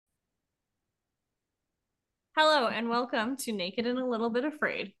Hello and welcome to Naked and a Little Bit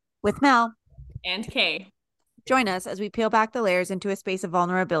Afraid With Mel. and Kay. Join us as we peel back the layers into a space of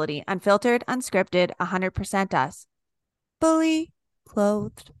vulnerability, unfiltered, unscripted, 100% us. Fully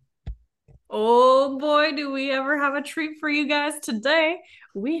clothed. Oh boy, do we ever have a treat for you guys today.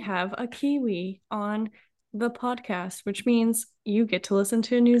 We have a Kiwi on the podcast, which means you get to listen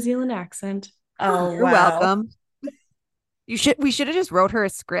to a New Zealand accent. Oh, You're wow. welcome. We should have just wrote her a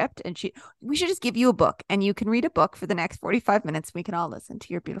script and we should just give you a book and you can read a book for the next 45 minutes. We can all listen to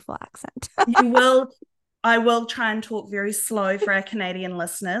your beautiful accent. You will, I will try and talk very slow for our Canadian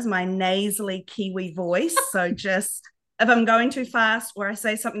listeners, my nasally Kiwi voice. So just if I'm going too fast or I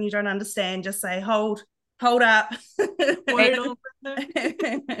say something you don't understand, just say, hold up. Wait over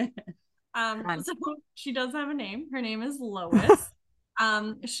there. Fun. So she does have a name. Her name is Lois.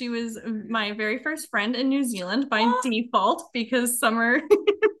 She was my very first friend in New Zealand by default because Summer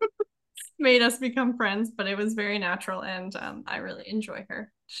made us become friends, but it was very natural and I really enjoy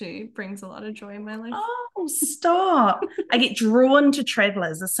her. She brings a lot of joy in my life. Oh, stop. I get drawn to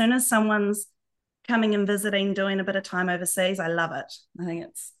travelers. As soon as someone's coming and visiting, doing a bit of time overseas, I love it. I think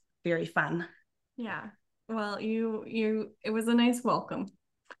it's very fun. Yeah. Well, it was a nice welcome.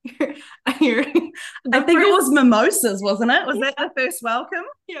 You're, I think it was mimosas, wasn't it? Was that the first welcome?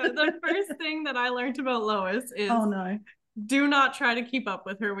 Yeah, the first thing that I learned about Lois is Oh, no. do not try to keep up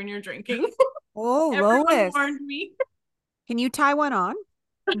with her when you're drinking. Oh, Everyone Lois. warned me. Can you tie one on?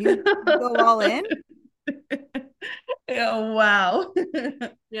 Can you go all in? Oh, wow.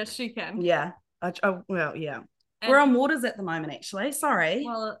 Yes, she can. Yeah. Well, yeah. And, We're on waters at the moment, actually. Sorry.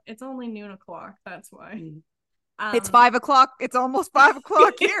 well, it's only noon o'clock. That's why. It's 5 o'clock. It's almost 5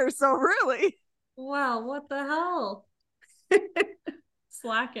 o'clock here. So really. Wow, what the hell?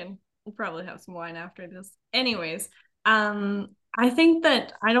 Slacking. We'll probably have some wine after this. Anyways, I think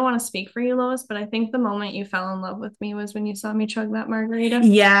that I don't want to speak for you, Lois, but I think the moment you fell in love with me was when you saw me chug that margarita.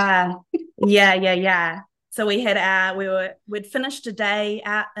 Yeah. Yeah. So we'd finished a day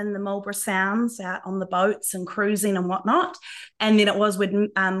out in the Marlborough Sounds, out on the boats and cruising and whatnot. And then it was we'd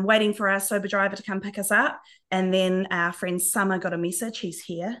waiting for our sober driver to come pick us up. And then our friend Summer got a message, he's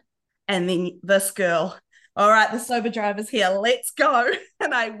here. And then this girl, all right, the sober driver's here, let's go.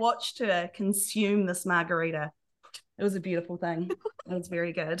 And I watched her consume this margarita. It was a beautiful thing. It was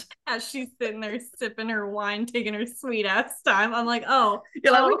very good. As she's sitting there sipping her wine, taking her sweet ass time, I'm like, oh,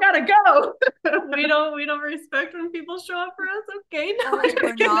 You're like, we gotta go. we don't respect when people show up for us. Okay, no,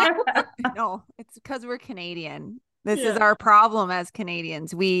 We're not. No, it's because we're Canadian. This is our problem as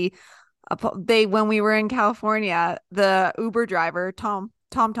Canadians. When we were in California, the Uber driver, Tom,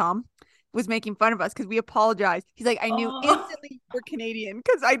 was making fun of us because we apologized. He's like, I knew instantly you were Canadian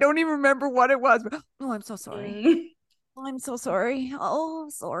because I don't even remember what it was. Oh, I'm so sorry. Oh, I'm so sorry. Oh,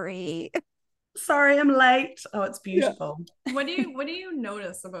 sorry. Sorry, I'm late. Oh, it's beautiful. Yeah. What do you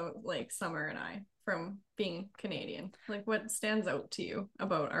notice about like Summer and I from being Canadian? Like what stands out to you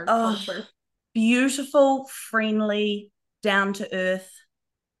about our culture? Beautiful, friendly, down to earth.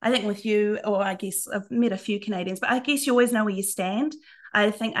 I think with you, or I guess I've met a few Canadians, but I guess you always know where you stand.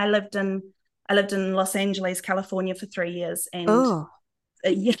 I think I lived in Los Angeles, California for 3 years, and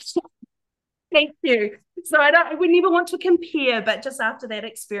yes, thank you. So I would never want to compare, but just after that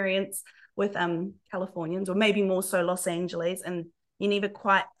experience with Californians, or maybe more so Los Angeles, and you never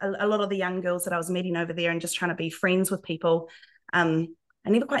quite a lot of the young girls that I was meeting over there and just trying to be friends with people, I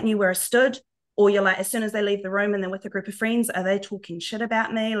never quite knew where I stood. Or you're like, as soon as they leave the room and they're with a group of friends, are they talking shit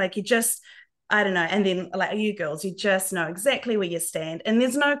about me? Like you just, I don't know. And then like you girls, you just know exactly where you stand, and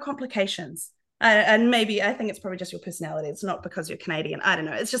there's no complications. And maybe I think it's probably just your personality. It's not because you're Canadian. I don't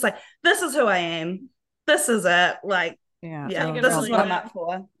know. It's just like, this is who I am. This is it. Like, yeah, this is what I'm up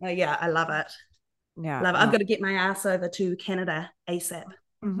for. Yeah, I love it. Yeah, love it. I've got to get my ass over to Canada ASAP.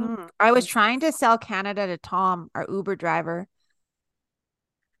 Mm-hmm. I was trying to sell Canada to Tom, our Uber driver.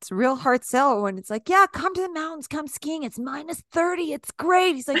 It's a real hard sell when it's like, yeah, come to the mountains, come skiing. It's -30. It's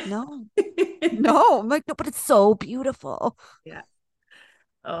great. He's like, no, no. I'm like, no, but it's so beautiful. Yeah.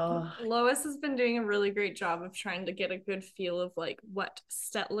 Oh. Lois has been doing a really great job of trying to get a good feel of like what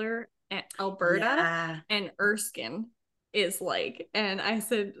Stettler and Alberta and Erskine is like. And I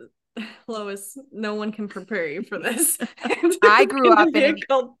said, Lois, no one can prepare you for this. I grew up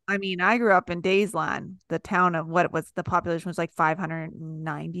in Daysland, the town of what was the population was like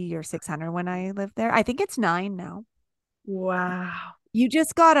 590 or 600 when I lived there. I think it's 9 now. Wow. You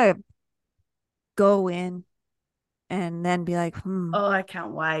just gotta go in and then be like, oh, I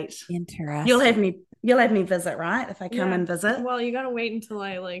can't wait. Interesting. You'll have me visit, right? If I come and visit. Well, you gotta wait until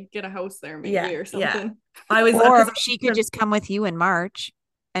I like get a house there, maybe or something. Or she could just come with you in March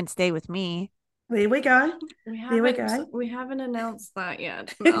and stay with me. There we go. We haven't announced that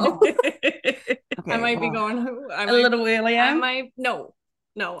yet. Mel. Okay, I might be going a little earlier. I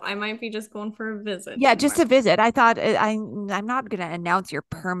might be just going for a visit. Yeah, just a visit. I thought I'm not going to announce your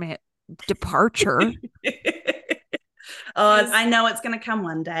permanent departure. I know it's going to come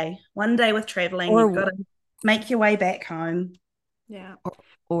one day. One day with traveling, you've got to make your way back home. Yeah.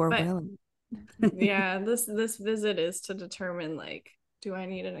 Or will. Yeah, this visit is to determine, like, do I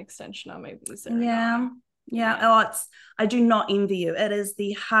need an extension on my visa? Yeah. Oh, I do not envy you. It is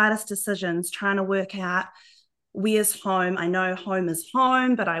the hardest decisions trying to work out where's home. I know home is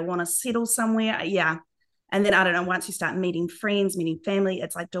home, but I want to settle somewhere. Yeah. And then I don't know, once you start meeting friends, meeting family,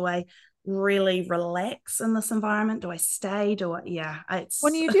 it's like, do I really relax in this environment? Do I stay?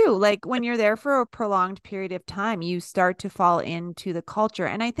 When you do, like when you're there for a prolonged period of time, you start to fall into the culture.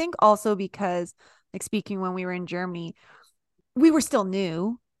 And I think also because, like, speaking when we were in Germany, we were still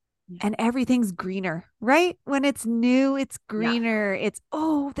new and everything's greener, right? When it's new, it's greener. Yeah. It's,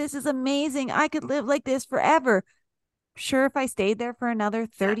 oh, this is amazing. I could live like this forever. Sure, if I stayed there for another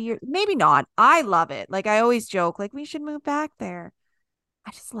 30 years, maybe not. I love it. Like I always joke, like we should move back there.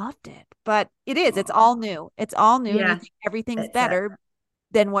 I just loved it. But it's all new. It's all new. Yeah, and you think everything's better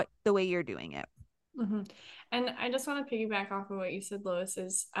than the way you're doing it. Mm-hmm. And I just want to piggyback off of what you said, Lois,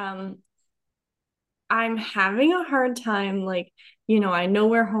 is I'm having a hard time, like, I know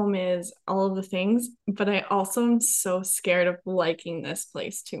where home is, all of the things, but I also am so scared of liking this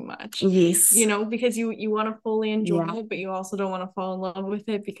place too much. Yes. Because you want to fully enjoy it, but you also don't want to fall in love with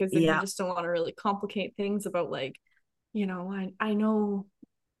it because then you just don't want to really complicate things about, like, I know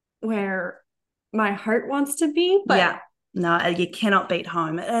where my heart wants to be, but no, you cannot beat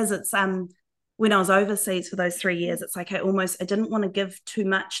home. It's when I was overseas for those 3 years, it's like I didn't want to give too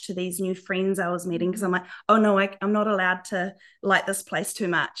much to these new friends I was meeting because I'm like, oh no, I'm not allowed to like this place too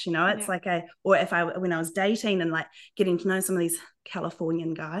much. It's like when I was dating and like getting to know some of these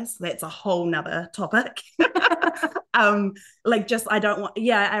Californian guys, that's a whole nother topic. I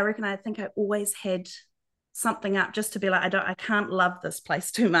think I always had something up just to be like, I can't love this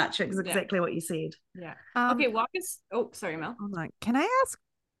place too much. It's exactly what you said. Yeah. Okay, walk us. Oh, sorry, Mel. Hold on. Can I ask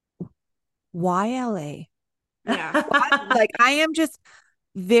why LA? Yeah. Like I am just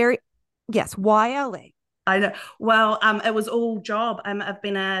why LA? I know. Well, it was all job. I've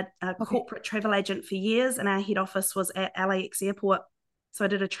been a corporate travel agent for years, and our head office was at LAX airport. So I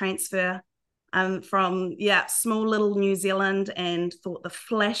did a transfer from small little New Zealand and thought the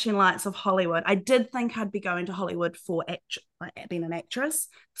flashing lights of Hollywood. I did think I'd be going to Hollywood for being an actress.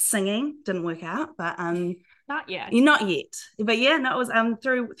 Singing didn't work out, but not yet. But it was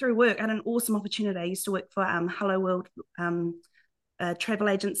through work. I had an awesome opportunity. I used to work for Hello World travel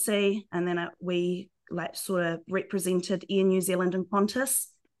agency, and then we sort of represented Air New Zealand and Qantas.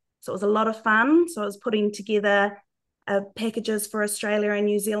 So it was a lot of fun. So I was putting together packages for Australia and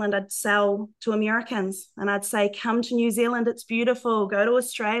New Zealand. I'd sell to Americans and I'd say, come to New Zealand, it's beautiful. Go to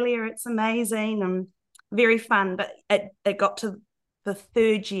Australia, it's amazing and very fun. But it got to the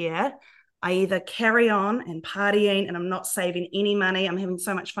third year. I either carry on and partying and I'm not saving any money, I'm having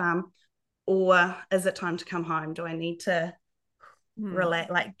so much fun, or is it time to come home? Do I need to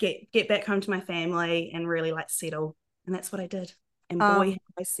relax, like get back home to my family and really settle? And that's what I did. And boy,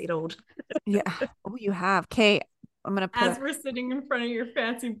 I settled. Yeah. Oh, you have. Kate, I'm gonna put we're sitting in front of your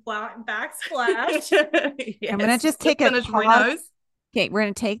fancy backsplash. I'm gonna just take a pause. Okay, we're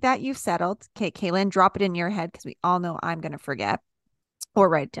gonna take that you've settled. Okay, Kae-Lynn, drop it in your head because we all know I'm gonna forget or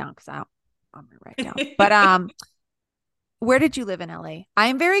write it down because I'm gonna write it down. But where did you live in LA?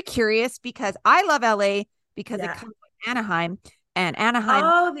 I'm very curious because I love LA because it comes with Anaheim, and Anaheim.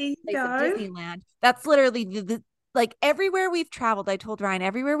 Oh, there you go. Disneyland. That's literally the like everywhere we've traveled. I told Ryan,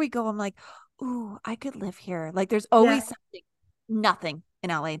 everywhere we go, I'm like, ooh, I could live here. Like there's always something. Nothing in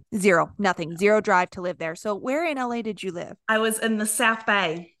LA. Zero drive to live there. So where in LA did you live? I was in the South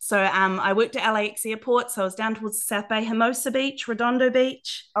Bay. So I worked at LAX airport. So I was down towards the South Bay, Hermosa Beach, Redondo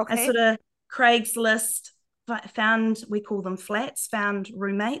Beach. Okay. I sort of Craigslist found, we call them flats, found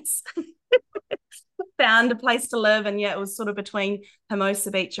roommates, found a place to live. And it was sort of between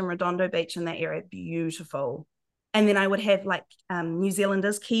Hermosa Beach and Redondo Beach in that area. Beautiful. And then I would have New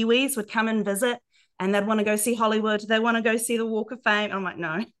Zealanders, Kiwis would come and visit and they'd want to go see Hollywood. They want to go see the Walk of Fame. I'm like,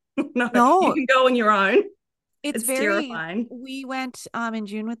 no, you can go on your own. It's very terrifying. We went in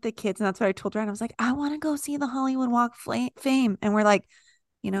June with the kids and that's what I told Ryan. I was like, I want to go see the Hollywood Walk of Fame. And we're like,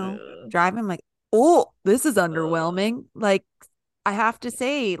 driving. I'm like, oh, this is underwhelming. Like, I have to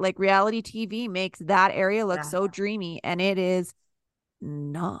say, reality TV makes that area look so dreamy and it is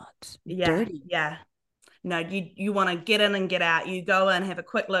not dirty. Yeah. No, you want to get in and get out. You go in, have a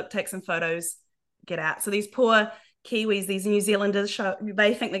quick look, take some photos, get out. So these poor Kiwis, these New Zealanders,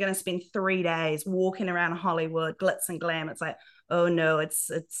 they think they're going to spend 3 days walking around Hollywood, glitz and glam. It's like, oh no, it's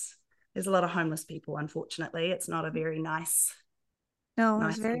there's a lot of homeless people. Unfortunately, it's not a very nice. No, it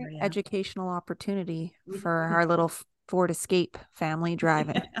was a very educational opportunity for our little Ford Escape family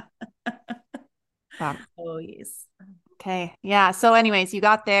driving. Wow. Oh yes. Okay. Yeah. So, anyways, you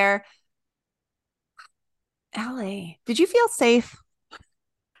got there. LA. Did you feel safe?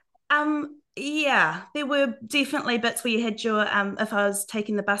 Yeah, there were definitely bits where you had your if I was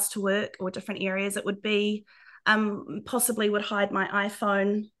taking the bus to work or different areas, it would be possibly would hide my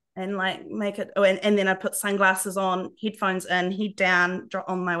iPhone and like make it and then I'd put sunglasses on, headphones in, head down, drop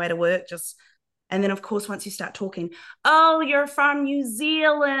on my way to work, just and then of course once you start talking, oh, you're from New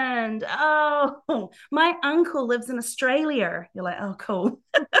Zealand. Oh, my uncle lives in Australia. You're like, oh cool.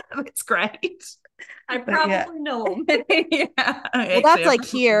 That's great. I probably know him. Yeah. Well, actually, that's like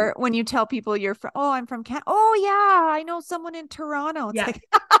here when you tell people you're from, oh, I'm from Canada. Oh, yeah, I know someone in Toronto. It's like,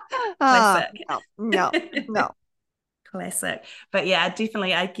 classic. No. Classic. But yeah,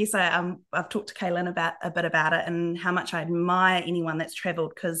 definitely. I guess I've talked to Kae-Lynn about a bit about it and how much I admire anyone that's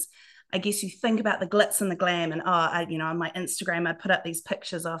traveled, because I guess you think about the glitz and the glam, and on my Instagram I put up these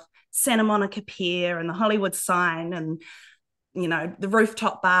pictures of Santa Monica Pier and the Hollywood sign and the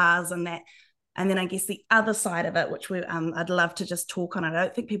rooftop bars and that. And then I guess the other side of it, which I'd love to just talk on, I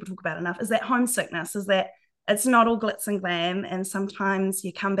don't think people talk about enough, is that homesickness, is that it's not all glitz and glam. And sometimes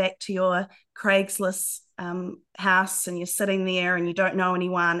you come back to your Craigslist house and you're sitting there and you don't know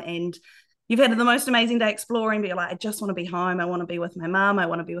anyone and you've had the most amazing day exploring, but you're like, I just want to be home. I want to be with my mum. I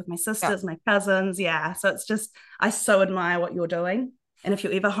want to be with my sisters, my cousins. Yeah. So it's just, I so admire what you're doing. And if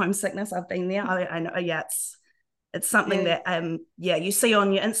you're ever homesickness, I've been there. I know, yeah, it's something that you see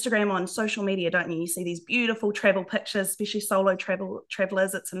on your Instagram, on social media, don't you? You see these beautiful travel pictures, especially solo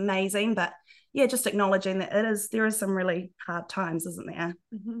travelers. It's amazing, but yeah, just acknowledging that there is some really hard times, isn't there?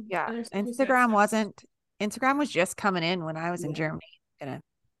 Mm-hmm. Yeah, Instagram was just coming in when I was in Germany. I'm gonna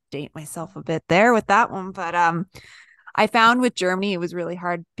date myself a bit there with that one, but I found with Germany it was really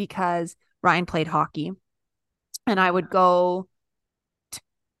hard because Ryan played hockey, and I would go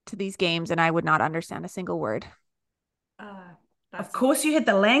to these games and I would not understand a single word. Of course, you had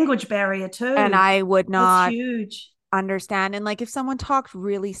the language barrier too, and I would not huge. Understand. And like if someone talked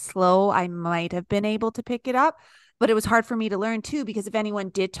really slow, I might have been able to pick it up, but it was hard for me to learn too, because if anyone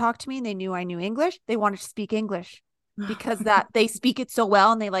did talk to me and they knew I knew English, they wanted to speak English because that they speak it so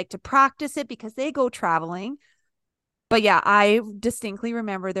well and they like to practice it because they go traveling. But yeah, I distinctly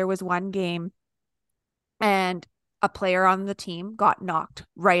remember there was one game and a player on the team got knocked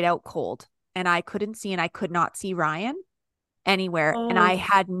right out cold and I couldn't see, and I could not see Ryan anywhere. And I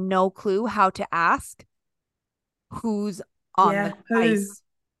had no clue how to ask who's on the ice,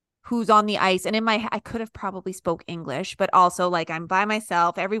 who's on the ice. And I could have probably spoke English, but also like I'm by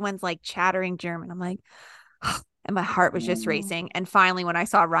myself. Everyone's like chattering German. I'm like, and my heart was just racing. And finally, when I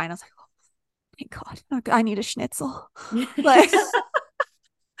saw Ryan, I was like, oh my God, I need a schnitzel. Like,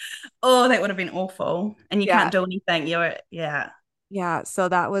 oh, that would have been awful. And you can't do anything. Yeah. So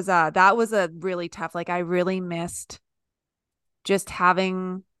that was a really tough, like I really missed just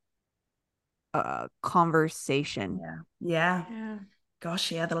having a conversation. Yeah.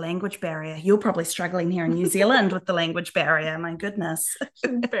 Gosh, yeah, the language barrier. You're probably struggling here in New Zealand with the language barrier. My goodness.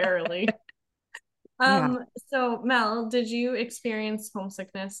 Barely. So Mel, did you experience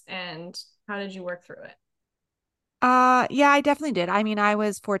homesickness and how did you work through it? Yeah, I definitely did. I mean, I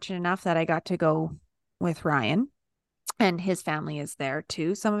was fortunate enough that I got to go with Ryan, and his family is there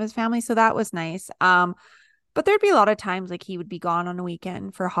too, some of his family. So that was nice. But there'd be a lot of times like he would be gone on a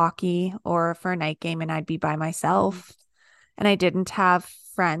weekend for hockey or for a night game and I'd be by myself and I didn't have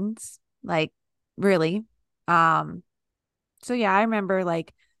friends, like really. So yeah, I remember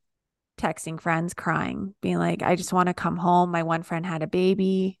like texting friends crying, being like, I just want to come home. My one friend had a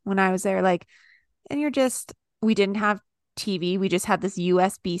baby when I was there, like, and we didn't have TV. We just had this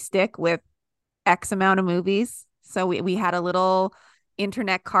USB stick with X amount of movies. So we had a little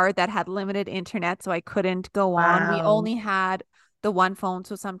internet card that had limited internet, so I couldn't go on. We only had the one phone,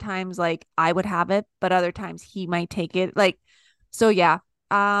 so sometimes like I would have it, but other times he might take it. Like, so yeah.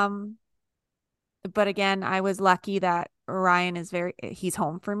 But again, I was lucky that Ryan he's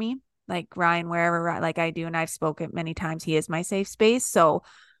home for me. Like Ryan, wherever like I do, and I've spoken many times, he is my safe space. So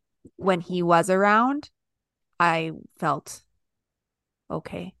when he was around, I felt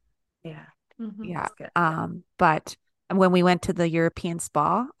okay. Yeah. Mm-hmm. Yeah. But when we went to the European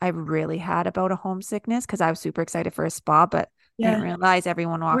spa, I really had about a homesickness because I was super excited for a spa, but I didn't realize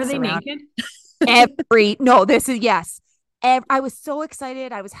everyone walks around. Were they naked? No, this is, yes. I was so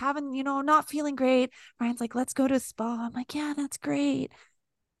excited. I was having, not feeling great. Ryan's like, let's go to a spa. I'm like, yeah, that's great.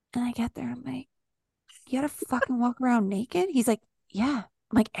 And I get there. I'm like, you gotta fucking walk around naked? He's like, yeah.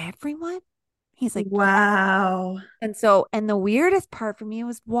 I'm like, everyone? He's like, yeah. Wow. And the weirdest part for me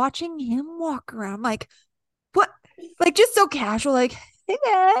was watching him walk around. I'm like, what? Like, just so casual, like, hey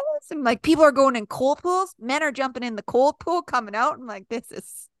guys. And like, people are going in cold pools. Men are jumping in the cold pool, coming out. I'm like, this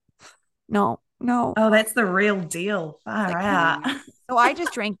is no. Oh, that's the real deal. Far out. So I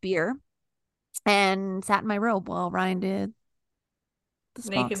just drank beer and sat in my robe while Ryan did the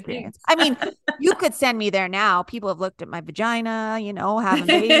spa Naked experience. pigs. I mean, you could send me there now. People have looked at my vagina, having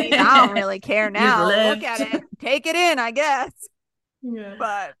babies. I don't really care now. Look at it. Take it in, I guess. Yeah.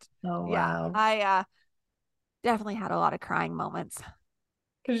 But oh, yeah, wow. I definitely had a lot of crying moments.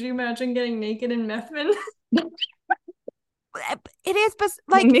 Could you imagine getting naked in Methven? It is, but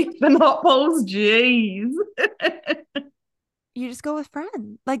like Methven hot pools, jeez. you just go with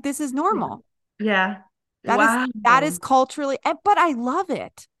friends. Like this is normal. Yeah. That is culturally, but I love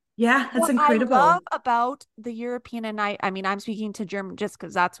it. Yeah, it's incredible. What I love about the European, and I mean, I'm speaking to German just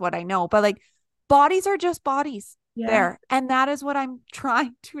because that's what I know, but like bodies are just bodies there. And that is what I'm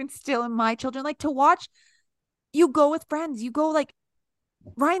trying to instill in my children. Like to watch, you go with friends, you go like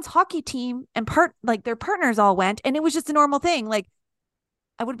Ryan's hockey team and their partners all went, and it was just a normal thing. Like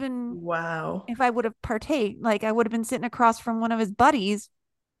I would have been, wow. if I would have partake, like I would have been sitting across from one of his buddies.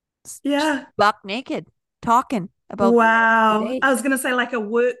 Yeah. Buck naked, talking about. Wow. I was going to say like a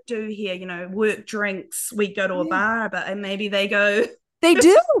work do here, work drinks. We go to a bar, but maybe they go. They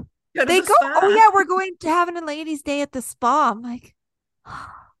do. They go. Oh yeah, we're going to having a ladies' day at the spa. I'm like,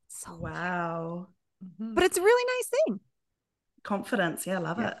 so wow. But it's a really nice thing. Confidence. Yeah, I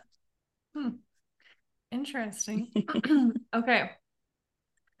love it. Interesting. Okay.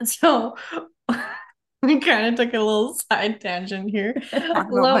 So we kind of took a little side tangent here.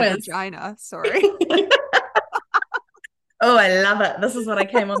 Lois. Vagina. Sorry. Oh, I love it. This is what I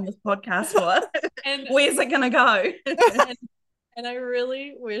came on this podcast for. And where's it gonna go? and I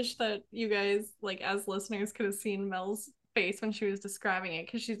really wish that you guys, like as listeners, could have seen Mel's face when she was describing it,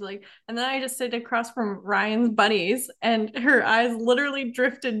 because she's like, and then I just sit across from Ryan's buddies and her eyes literally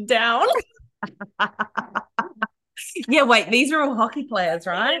drifted down. Yeah, wait, these are all hockey players,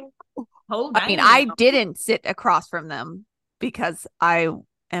 right? I mean, I didn't sit across from them because I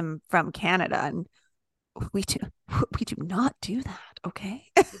am from Canada and we do not do that, okay?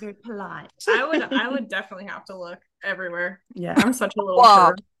 Very polite. I would definitely have to look everywhere. Yeah. I'm such a little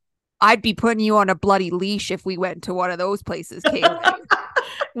turd. I'd be putting you on a bloody leash if we went to one of those places, Kae-Lynn.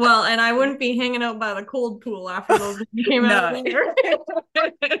 Well, and I wouldn't be hanging out by the cold pool after those came out of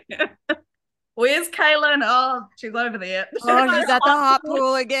there. Where's Kae-Lynn? Oh, she's over there. Oh, she's at the hot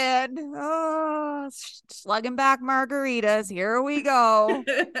pool again. Oh, slugging back margaritas. Here we go.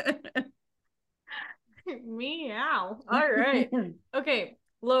 Meow. All right. Okay,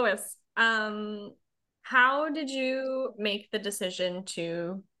 Lois. How did you make the decision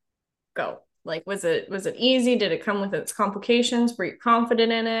to go? Like, was it easy? Did it come with its complications? Were you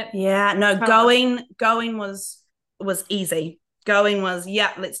confident in it? Yeah, no, going was easy. Going was,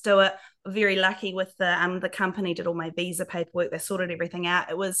 yeah, let's do it. Very lucky with the company did all my visa paperwork. They sorted everything out.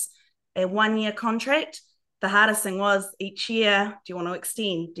 It was a 1-year contract. The hardest thing was each year, do you want to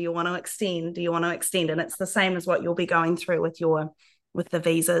extend? Do you want to extend? Do you want to extend? And it's the same as what you'll be going through with the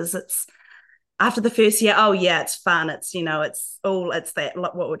visas. It's after the first year, oh yeah, it's fun. It's, it's that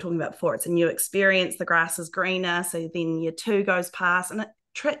what we're talking about before. It's a new experience. The grass is greener. So then year 2 goes past. And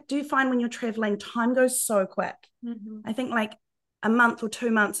do you find when you're traveling, time goes so quick? Mm-hmm. I think like a month or 2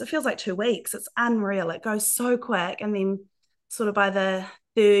 months, it feels like 2 weeks. It's unreal. It goes so quick. And then sort of by the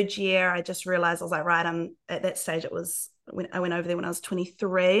 3rd year, I just realized I was like, right, I'm at that stage. It was when I went over there when I was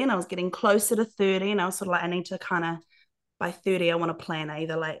 23 and I was getting closer to 30. And I was sort of like, I need to kind of, by 30, I want to plan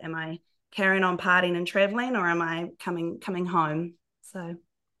either like, am I carrying on partying and traveling or am I coming home? So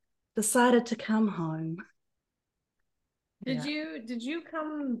decided to come home. Did you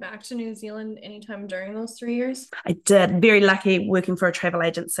come back to New Zealand anytime during those 3 years? I did. Very lucky working for a travel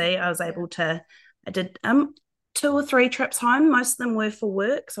agency. I was able to, I did 2 or 3 trips home. Most of them were for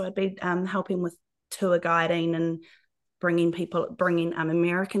work. So I'd be helping with tour guiding and bringing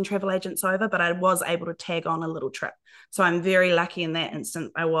American travel agents over, but I was able to tag on a little trip. So I'm very lucky in that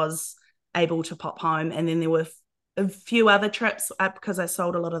instant. I was able to pop home. And then there were a few other trips because I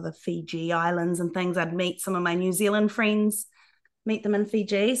sold a lot of the Fiji islands and things. I'd meet some of my New Zealand friends, meet them in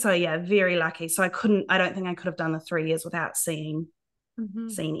Fiji. So yeah, very lucky. So I don't think I could have done the 3 years without seeing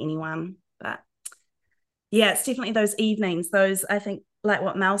anyone. But yeah, it's definitely those evenings, I think like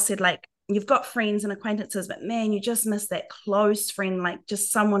what Mel said, like, you've got friends and acquaintances, but man, you just miss that close friend, like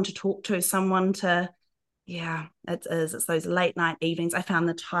just someone to talk to, someone to, yeah, it is. It's those late night evenings. I found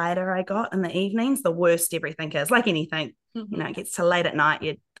the tighter I got in the evenings, the worse everything is. Like anything, it gets to late at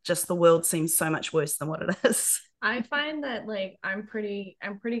night, the world seems so much worse than what it is. I find that like I'm pretty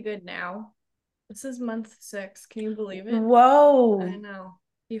good now. This is month 6. Can you believe it? Whoa. I know.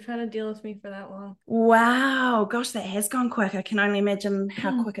 You've had to deal with me for that long. Wow. Gosh, that has gone quick. I can only imagine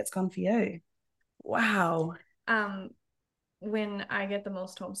how quick it's gone for you. Wow. When I get the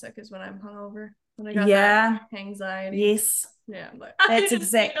most homesick is when I'm hungover. When I got that anxiety. Yes. Yeah. But that's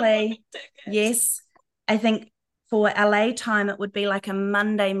exactly. Yes. I think for LA time, it would be like a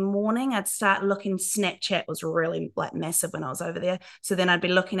Monday morning. I'd start looking. Snapchat was really like massive when I was over there. So then I'd be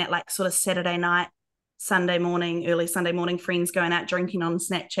looking at like sort of Saturday night, Sunday morning, early Sunday morning, friends going out drinking on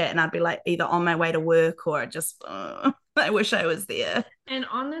Snapchat, and I'd be like either on my way to work or just I wish I was there. And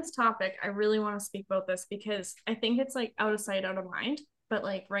on this topic, I really want to speak about this because I think it's like out of sight, out of mind. But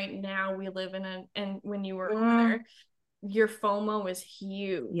like right now we live and when you were over there, your FOMO is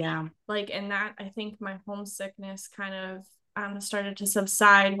huge. Yeah. Like, and that I think my homesickness kind of started to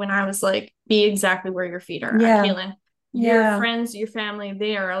subside when I was like, be exactly where your feet are at, Kae-Lynn. Your friends, your family,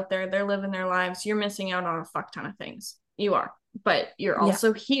 they are out there, they're living their lives. You're missing out on a fuck ton of things. You are. But you're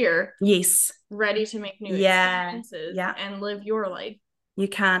also here. Yes. Ready to make new experiences and live your life. You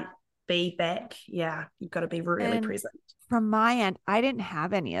can't be back. Yeah. You've got to be really present. From my end, I didn't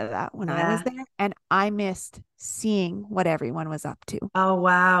have any of that when I was there. And I missed seeing what everyone was up to. Oh,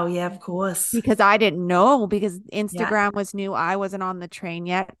 wow. Yeah, of course. Because I didn't know, because Instagram was new. I wasn't on the train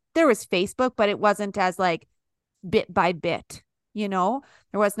yet. There was Facebook, but it wasn't as like bit by bit, you know?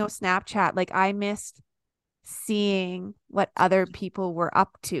 There was no Snapchat. Like I missed seeing what other people were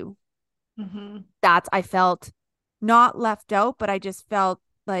up to. That's, I felt not left out, but I just felt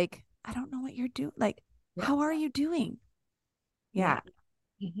like, I don't know what you're doing. Like, how are you doing? Yeah.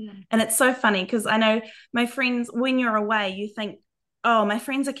 And it's so funny because I know my friends, when you're away, you think, oh, my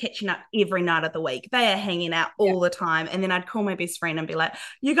friends are catching up every night of the week. They are hanging out all the time. And then I'd call my best friend and be like,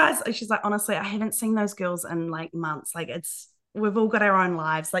 you guys, she's like, honestly, I haven't seen those girls in like months. Like we've all got our own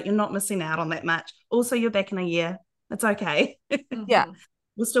lives. Like you're not missing out on that much. Also, you're back in a year. It's okay. Yeah.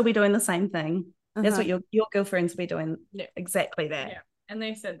 We'll still be doing the same thing. That's what your girlfriends will be doing. Yeah. Exactly that. Yeah. And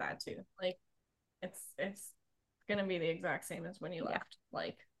they said that too. Like it's gonna be the exact same as when you left.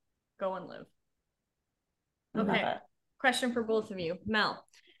 Like go and live. Okay. Question for both of you. Mel,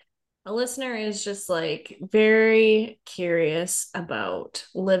 a listener is just like very curious about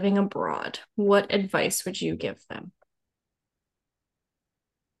living abroad. What advice would you give them?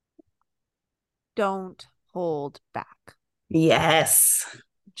 Don't hold back. Yes.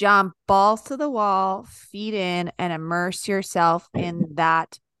 Jump balls to the wall, feet in, and immerse yourself in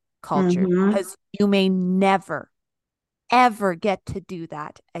that culture, because you may never, ever get to do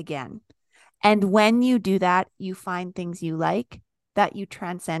that again. And when you do that, you find things you like that you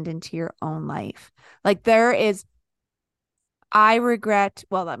transcend into your own life. Like I regret,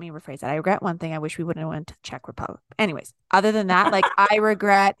 well, let me rephrase that. I regret one thing. I wish we wouldn't have went to Czech Republic. Anyways, other than that, like I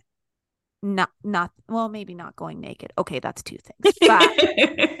regret well, maybe not going naked. Okay, that's 2 things.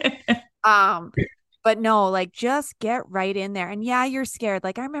 But no, like just get right in there. And yeah, you're scared.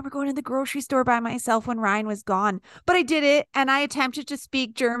 Like I remember going to the grocery store by myself when Ryan was gone, but I did it and I attempted to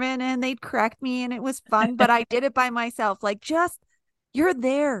speak German and they'd correct me and it was fun, but I did it by myself. Like you're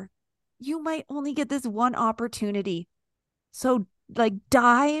there. You might only get this one opportunity. So like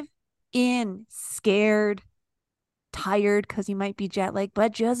dive in, scared, tired because you might be jet lagged,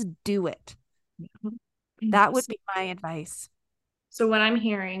 but just do it. That would be my advice. So what I'm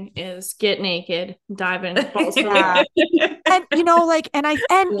hearing is get naked, dive in, balls to and you know, like,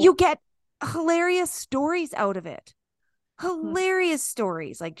 and you get hilarious stories out of it. Hilarious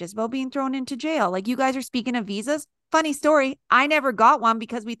stories, like just about being thrown into jail. Like you guys are speaking of visas. Funny story. I never got one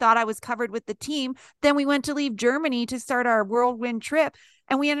because we thought I was covered with the team. Then we went to leave Germany to start our whirlwind trip.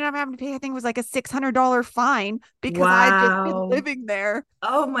 And we ended up having to pay, I think it was like a $600 fine because I'd just been living there.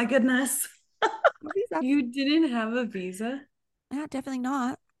 Oh my goodness. You didn't have a visa? Yeah, definitely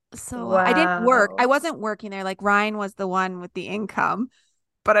not. So I didn't work. I wasn't working there. Like Ryan was the one with the income,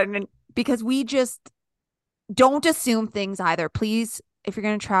 but I didn't, because we just don't assume things either. Please, if you're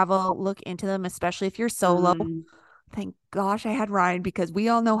going to travel, look into them, especially if you're solo. Thank gosh I had Ryan because we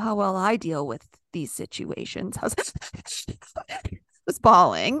all know how well I deal with these situations. I was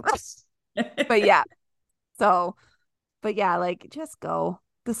bawling. But yeah. So, but yeah, like just go.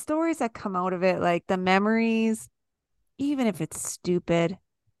 The stories that come out of it, like the memories, even if it's stupid,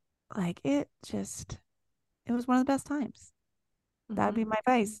 like it was one of the best times. That'd be my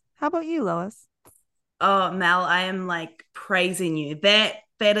advice. How about you, Lois? Oh, Mel, I am like praising you. That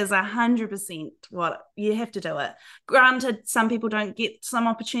is 100% what you have to do it. Granted, some people don't get some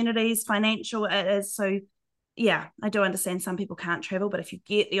opportunities, financial it is. So yeah, I do understand some people can't travel, but if you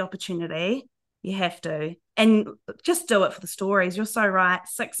get the opportunity, you have to. And just do it for the stories. You're so right.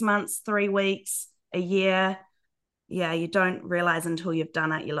 6 months, 3 weeks, a year. Yeah, you don't realize until you've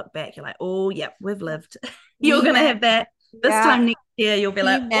done it. You look back, you're like, oh, yep, we've lived. You're going to have that. This Yeah, time next year, you'll be we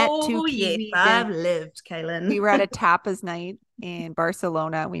like, met two oh, yes, Kiwis I've and lived, Kae-Lynn. we were at a tapas night in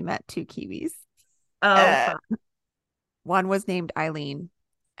Barcelona. We met two Kiwis. Oh, Uh, fun. one was named Eileen,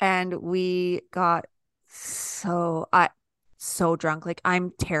 and we got so drunk. Like,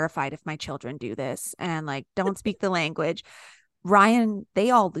 I'm terrified if my children do this and like don't speak the language. Ryan,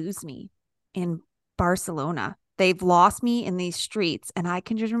 they all lose me in Barcelona. They've lost me in these streets. And I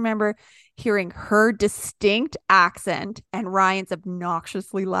can just remember hearing her distinct accent and Ryan's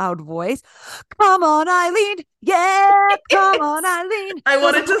obnoxiously loud voice. Come on, Eileen. Yeah, come on, Eileen. I was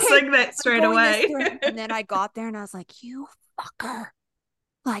wanted like, to sing that straight away. And then I got there and I was like, you fucker.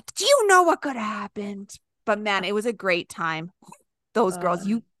 Like, do you know what could have happened? But man, it was a great time. Those girls,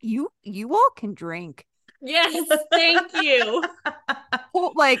 you all can drink. Yes, thank you.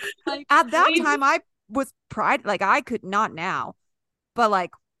 Well, like at that time, I was pride. Like I could not now, but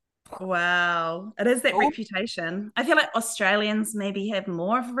like, wow, it is that reputation. I feel like Australians maybe have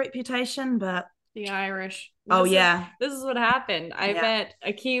more of a reputation, but the Irish. This is what happened. I met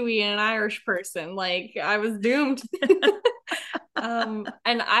a Kiwi and an Irish person. Like I was doomed.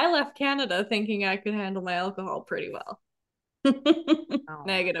 And I left Canada thinking I could handle my alcohol pretty well.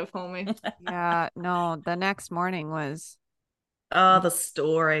 Negative, homie. Yeah, no, the next morning was the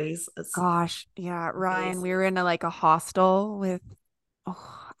stories. Gosh, yeah, Ryan, we were in a hostel with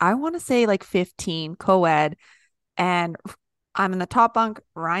I want to say like 15 co-ed, and I'm in the top bunk,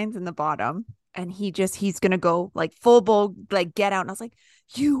 Ryan's in the bottom, and he's gonna go like full bowl, like get out. And I was like,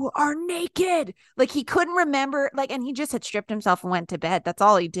 you are naked. Like he couldn't remember, like, and he just had stripped himself and went to bed. That's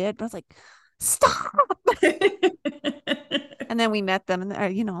all he did. But I was like, stop. And then we met them, and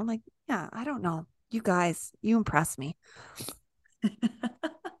I'm like, yeah, I don't know. You guys, you impress me.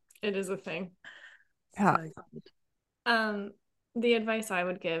 It is a thing. Yeah. The advice I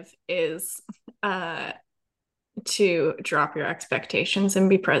would give is to drop your expectations and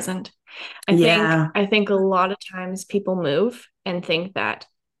be present. I think a lot of times people move and think that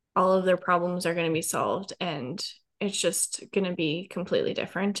all of their problems are going to be solved and it's just going to be completely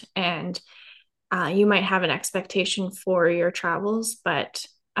different. And you might have an expectation for your travels, but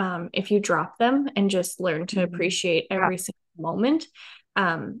if you drop them and just learn to appreciate every single moment,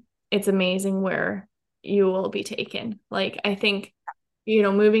 it's amazing where you will be taken. Like, I think,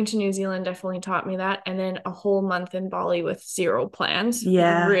 moving to New Zealand definitely taught me that. And then a whole month in Bali with zero plans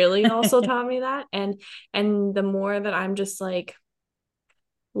really also taught me that. And the more that I'm just like,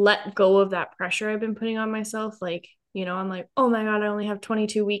 let go of that pressure I've been putting on myself, like, I'm like, oh my God, I only have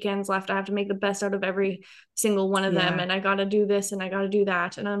 22 weekends left. I have to make the best out of every single one of them. And I got to do this and I got to do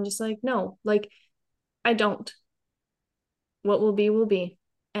that. And I'm just like, no, like, I don't. What will be, will be.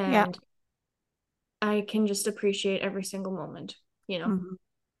 And I can just appreciate every single moment, Mm-hmm.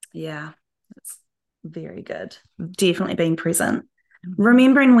 Yeah, that's very good. Definitely being present.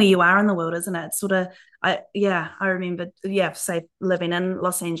 Remembering where you are in the world, isn't it? Sort of, I remember, say living in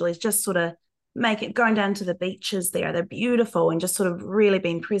Los Angeles, just sort of going down to the beaches there. They're beautiful, and just sort of really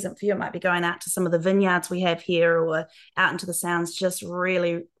being present for you. It might be going out to some of the vineyards we have here or out into the sounds, just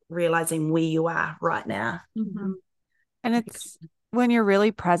really realizing where you are right now. Mm-hmm. And it's when you're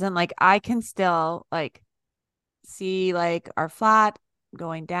really present, like I can still like see like our flat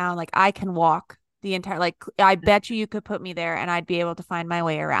going down. Like I can walk the entire, like I bet you could put me there and I'd be able to find my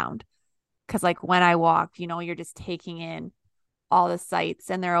way around. Cause like when I walk, you're just taking in all the sights,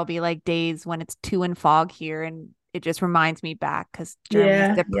 and there'll be like days when it's 2 in fog here and it just reminds me back because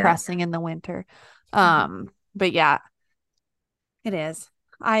Germany's depressing in the winter. But yeah, it is.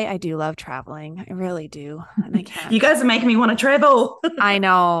 I do love traveling. I really do. And I can't. You guys are making me want to travel. I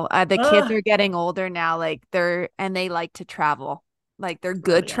know. The kids are getting older now. Like they like to travel. Like they're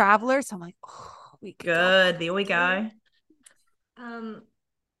good travelers. So I'm like, oh, we could good. There we go.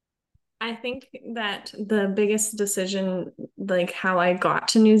 I think that the biggest decision, like how I got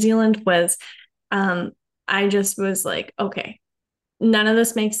to New Zealand, was I just was like, okay, none of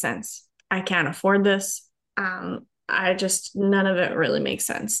this makes sense. I can't afford this. None of it really makes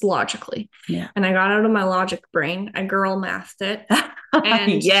sense logically. Yeah. And I got out of my logic brain. I girl mathed it.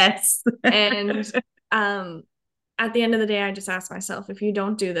 And yes. And at the end of the day, I just asked myself, if you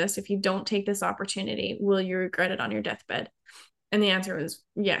don't do this, if you don't take this opportunity, will you regret it on your deathbed? And the answer was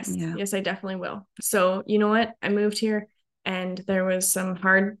yes. Yeah. Yes, I definitely will. So, you know what? I moved here and there was some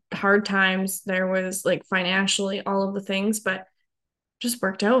hard times. There was like financially all of the things, but just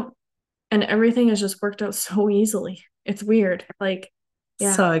worked out. And everything has just worked out so easily. It's weird. Like,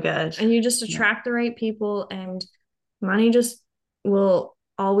 yeah. So good. And you just attract the right people and money just will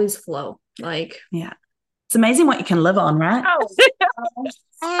always flow. Like, yeah. It's amazing what you can live on, right? oh.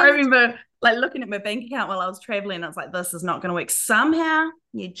 I remember like looking at my bank account while I was traveling. I was like, this is not going to work. Somehow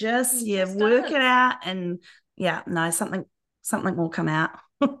you work it out, and something will come out.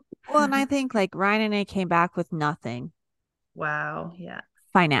 Well, and I think like Ryan and I came back with nothing. Wow. Yeah.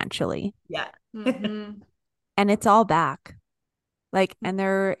 Financially. Yeah. Mm-hmm. And it's all back. Like, and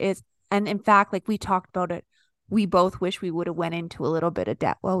there is, and in fact, like we talked about it, we both wish we would have went into a little bit of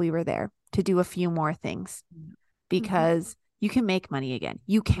debt while we were there to do a few more things, because you can make money again.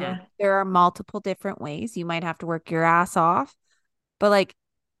 You can. Yeah. There are multiple different ways. You might have to work your ass off, but like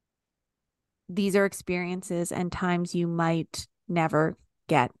these are experiences and times you might never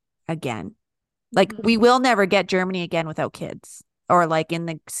get again. Like we will never get Germany again without kids, or like in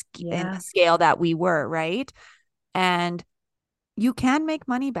the scale that we were, right? And you can make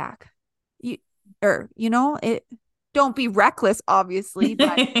money back. Don't be reckless, obviously,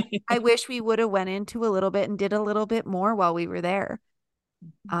 but I wish we would have went into a little bit and did a little bit more while we were there.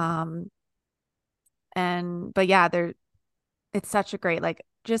 But yeah, it's such a great, like,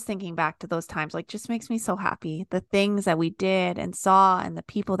 just thinking back to those times, like, just makes me so happy. The things that we did and saw and the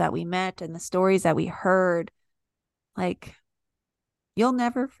people that we met and the stories that we heard, like, you'll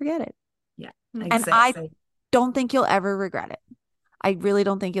never forget it. Yeah, exactly. And I don't think you'll ever regret it. I really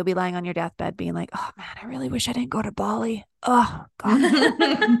don't think you'll be lying on your deathbed being like, oh man, I really wish I didn't go to Bali. Oh God.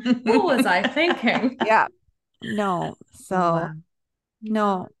 What was I thinking? Yeah. No. So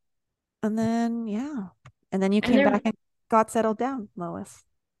no. And then, And then you came back and got settled down, Lois.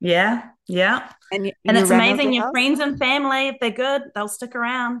 Yeah. Yeah. And it's amazing. Your friends and family, if they're good, they'll stick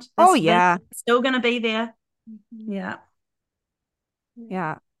around. They're still going to be there. Yeah.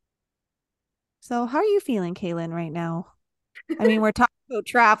 Yeah. So how are you feeling, Kae-Lynn, right now? I mean, we're talking about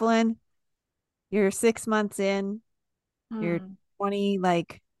traveling. You're 6 months in. You're 20.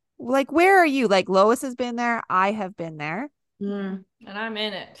 Like, where are you? Like, Lois has been there. I have been there. And I'm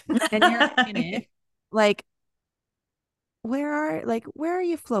in it. And you're in it. Like, where are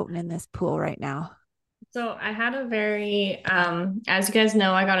you floating in this pool right now? So I had a very, as you guys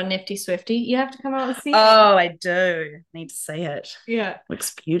know, I got a nifty Swifty. You have to come out and see it. Oh, I do. Need to see it. Yeah.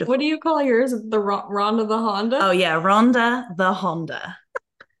 Looks beautiful. What do you call yours? The Rhonda the Honda? Oh, yeah. Rhonda the Honda.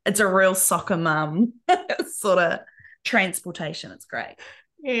 It's a real soccer mum sort of transportation. It's great.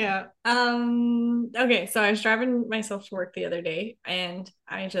 Yeah. Okay, so I was driving myself to work the other day and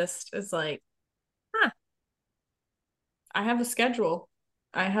I just was like, I have a schedule.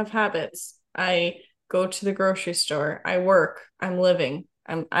 I have habits. I go to the grocery store. I work. I'm living.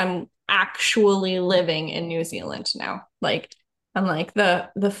 I'm actually living in New Zealand now. Like I'm like the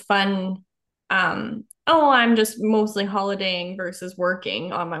fun I'm just mostly holidaying versus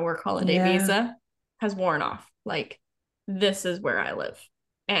working on my work holiday visa has worn off. Like this is where I live.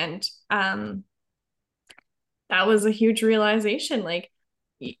 And that was a huge realization. Like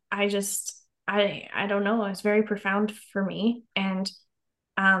I don't know, it's very profound for me. And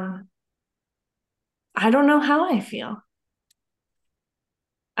I don't know how I feel.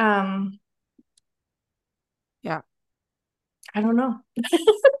 Yeah. I don't know.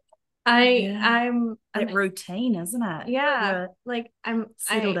 I'm routine, isn't it? Yeah. Like I'm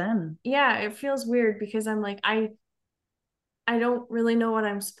settled in. Yeah, it feels weird because I'm like, I don't really know what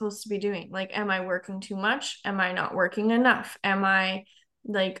I'm supposed to be doing. Like, am I working too much? Am I not working enough? Am I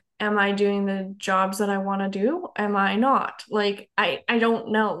doing the jobs that I want to do? Am I not? Like, I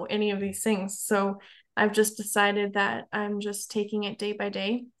don't know any of these things. So I've just decided that I'm just taking it day by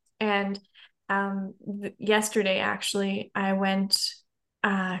day. And yesterday, actually, I went,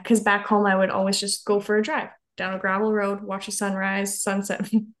 because back home, I would always just go for a drive down a gravel road, watch a sunrise, sunset.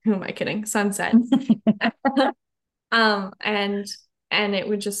 Who am I kidding? Sunset. And it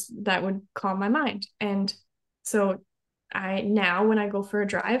would that would calm my mind. And so now when I go for a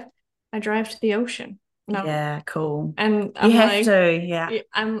drive, I drive to the ocean. Cool. And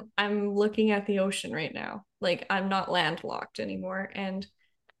I'm I'm looking at the ocean right now. Like I'm not landlocked anymore. And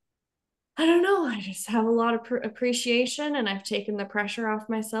I don't know, I just have a lot of appreciation and I've taken the pressure off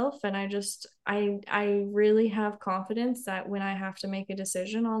myself. And I really have confidence that when I have to make a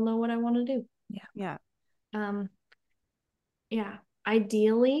decision, I'll know what I want to do. Yeah. Yeah.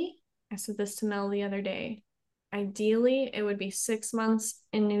 Ideally, I said this to Mel the other day. Ideally, it would be 6 months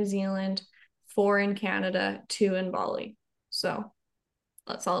in New Zealand, 4 in Canada, 2 in Bali. So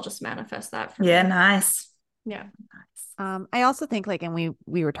let's all just manifest that for Yeah, me. nice. Yeah. I also think like, and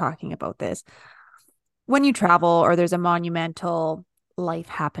we were talking about this, when you travel or there's a monumental life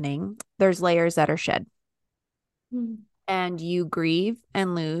happening, there's layers that are shed and you grieve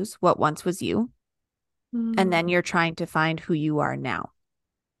and lose what once was you. And then you're trying to find who you are now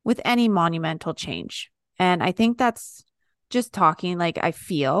with any monumental change. And I think that's just talking, like, I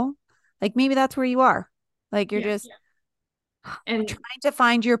feel like maybe that's where you are. Like you're just and trying to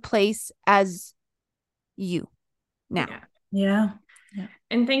find your place as you now. Yeah.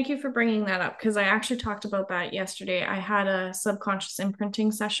 And thank you for bringing that up, because I actually talked about that yesterday. I had a subconscious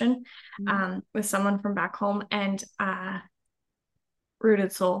imprinting session with someone from back home, and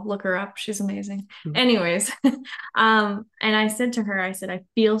Rooted Soul, look her up. She's amazing. Anyways, and I said to her, I said, I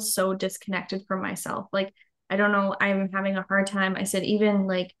feel so disconnected from myself. Like, I don't know, I'm having a hard time. I said, even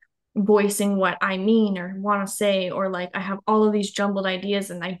like voicing what I mean or want to say, or like I have all of these jumbled ideas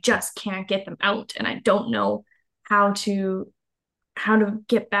and I just can't get them out, and I don't know how to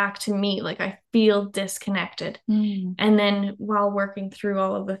get back to me. Like, I feel disconnected. And then while working through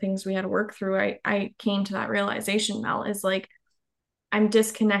all of the things we had to work through, I came to that realization, Mel, is like, I'm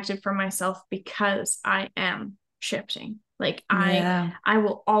disconnected from myself because I am shifting. Like, I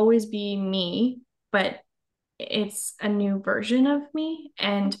will always be me, but it's a new version of me.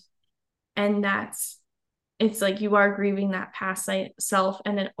 And it's like you are grieving that past self,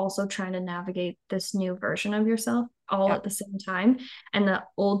 and then also trying to navigate this new version of yourself all at the same time. And the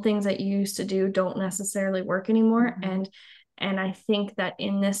old things that you used to do don't necessarily work anymore. And I think that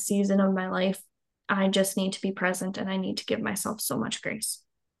in this season of my life, I just need to be present, and I need to give myself so much grace.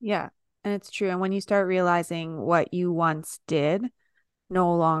 Yeah. And it's true. And when you start realizing what you once did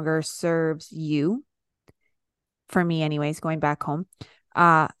no longer serves you, for me anyways, going back home,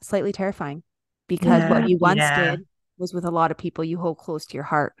 slightly terrifying, because what you once did was with a lot of people you hold close to your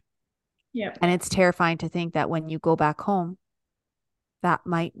heart. Yeah. And it's terrifying to think that when you go back home, that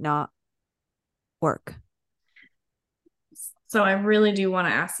might not work. So I really do want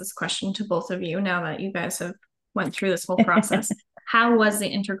to ask this question to both of you now that you guys have went through this whole process. How was the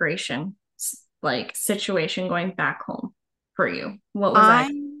integration like situation going back home for you? What was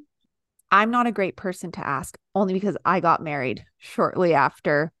that? I'm not a great person to ask, only because I got married shortly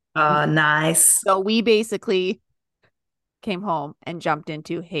after. Oh, nice. So we basically came home and jumped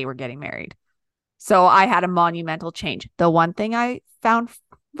into, hey, we're getting married. So I had a monumental change. The one thing I found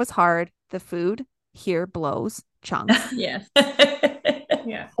was hard, the food here blows chunks. Yes.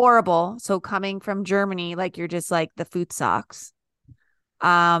 Yeah. Horrible. So coming from Germany, like you're just like, the food sucks.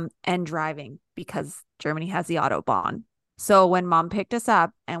 And driving, because Germany has the Autobahn. So when mom picked us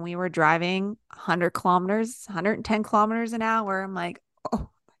up and we were driving 100 kilometers, 110 kilometers an hour, I'm like, oh,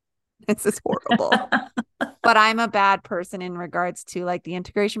 this is horrible. But I'm a bad person in regards to like the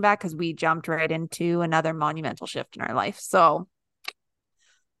integration back, because we jumped right into another monumental shift in our life. So,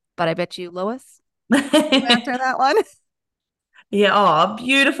 but I bet you, Lois, you answer that one. Yeah, oh,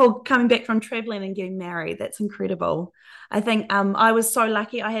 beautiful coming back from traveling and getting married. That's incredible. I think I was so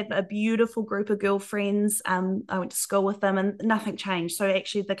lucky. I had a beautiful group of girlfriends. I went to school with them and nothing changed. So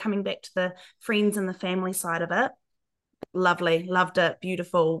actually the coming back to the friends and the family side of it, lovely, loved it,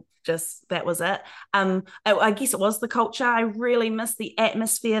 beautiful. Just that was it. I guess it was the culture. I really miss the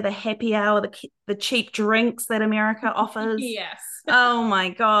atmosphere, the happy hour, the cheap drinks that America offers. Yes. Oh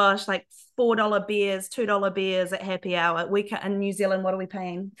my gosh, like $4 beers, $2 beers at happy hour. In New Zealand, what are we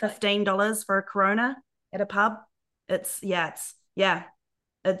paying? $15 for a Corona at a pub. It's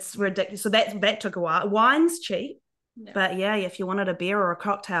ridiculous. So that took a while. Wine's cheap, but if you wanted a beer or a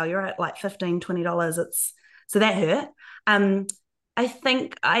cocktail, you're at like $15-$20. So that hurt. I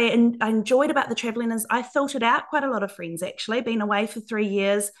think I enjoyed about the traveling is I filtered out quite a lot of friends, actually. Being away for 3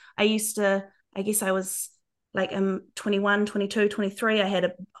 years, I guess I was like 21, 22, 23. I had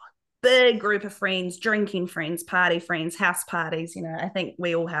a big group of friends, drinking friends, party friends, house parties. I think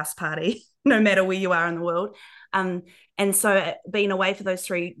we all house party, no matter where you are in the world. And so being away for those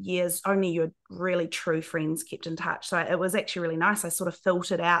 3 years, only your really true friends kept in touch. So it was actually really nice. I sort of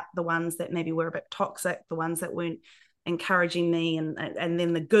filtered out the ones that maybe were a bit toxic, the ones that weren't encouraging me, and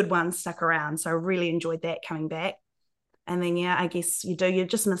then the good ones stuck around. So I really enjoyed that coming back. And then I guess you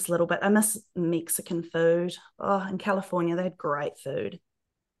just miss a little bit. I miss Mexican food. Oh, in California they had great food.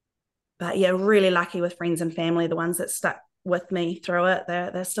 But really lucky with friends and family. The ones that stuck with me through it,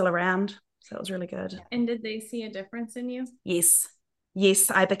 they're still around. So it was really good. And did they see a difference in you? Yes,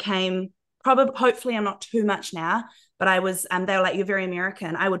 I became hopefully I'm not too much now, but I was they were like, you're very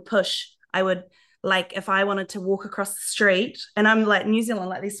American. I would push. I would, like, if I wanted to walk across the street, and I'm like New Zealand,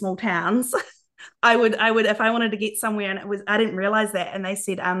 like these small towns, I would if I wanted to get somewhere and I didn't realize that, and they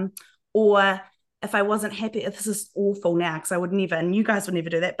said or if I wasn't happy, this is awful now because I would never, and you guys would never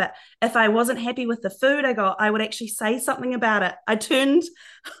do that, but if I wasn't happy with the food I would actually say something about it. I turned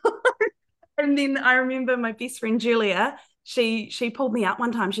and then I remember my best friend Julia, she pulled me up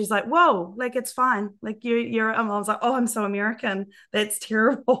one time. She's like, whoa, like it's fine. Like you're I was like, oh, I'm so American. That's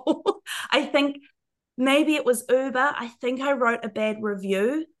terrible. I think maybe it was Uber. I think I wrote a bad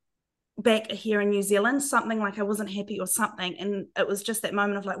review back here in New Zealand, something like I wasn't happy or something. And it was just that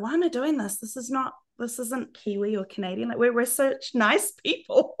moment of like, why am I doing this? This isn't Kiwi or Canadian. Like we're such nice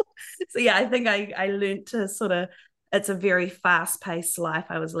people. So yeah, I think I learned to sort of, it's a very fast-paced life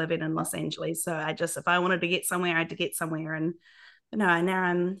I was living in Los Angeles. So if I wanted to get somewhere, I had to get somewhere. And now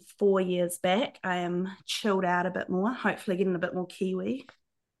I'm 4 years back. I am chilled out a bit more, hopefully getting a bit more Kiwi.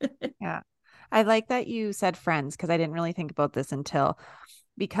 Yeah. I like that you said friends because I didn't really think about this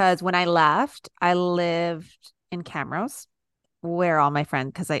because when I left, I lived in Camrose where all my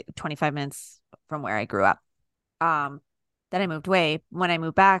friends, because 25 minutes from where I grew up. Then I moved away. When I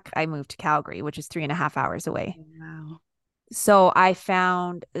moved back, I moved to Calgary, which is 3.5 hours away. Wow. So I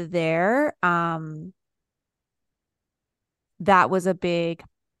found there, that was a big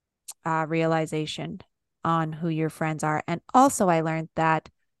realization on who your friends are. And also I learned that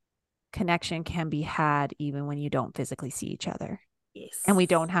connection can be had even when you don't physically see each other. Yes. And we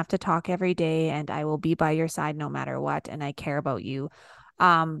don't have to talk every day, and I will be by your side no matter what, and I care about you.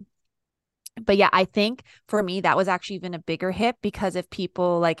 But yeah, I think for me that was actually even a bigger hit because if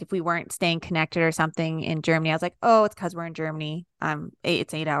we weren't staying connected or something in Germany, I was like, oh, it's because we're in Germany.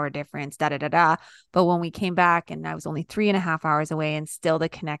 It's 8-hour difference, da da da da. But when we came back and I was only 3.5 hours away and still the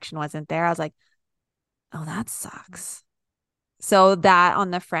connection wasn't there, I was like, oh, that sucks. So that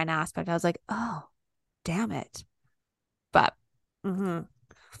on the friend aspect, I was like, oh, damn it. But Okay,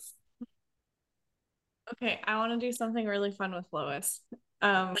 I want to do something really fun with Lois.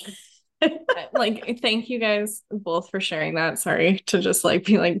 Thank you guys both for sharing that. Sorry to just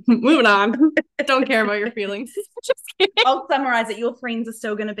be like, moving on. Don't care about your feelings. Just kidding. I'll summarize it. Your friends are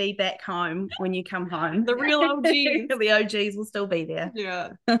still going to be back home when you come home. The real OGs. The OGs will still be there.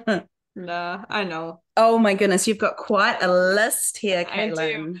 Yeah. Nah, I know. Oh my goodness, you've got quite a list here, Kae-Lynn.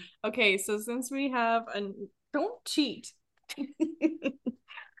 I do. Okay, so since we have don't cheat.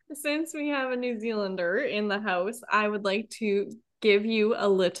 Since we have a New Zealander in the house, I would like to give you a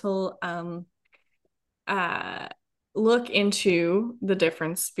little look into the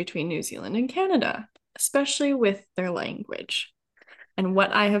difference between New Zealand and Canada, especially with their language and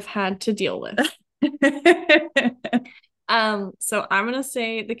what I have had to deal with. So I'm gonna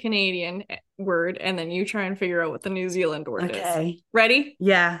say the Canadian word and then you try and figure out what the New Zealand word is. Ready?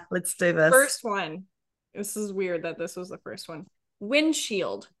 Yeah, let's do this. First one. This is weird that this was the first one.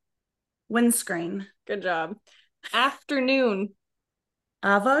 Windshield. Windscreen. Good job. Afternoon.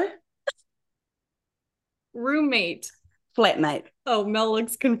 Arvo. Roommate. Flatmate. Oh, Mel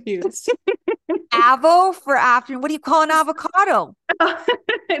looks confused. Avo for afternoon. What do you call an avocado?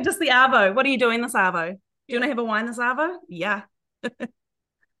 Just the Arvo. What are you doing this Arvo? Do you want to have a wine this Arvo? Yeah.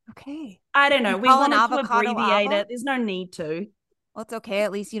 Okay. I don't know. We wanted to abbreviate it. There's no need to. Well, it's okay.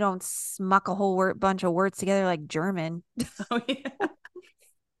 At least you don't smuck a whole bunch of words together like German. Oh, yeah.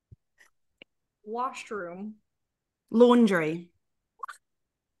 Washroom. Laundry.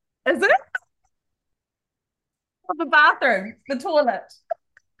 Is it? Or the bathroom. The toilet.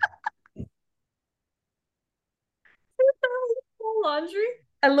 Laundry?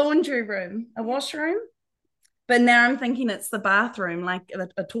 A laundry room. A washroom. But now I'm thinking it's the bathroom, like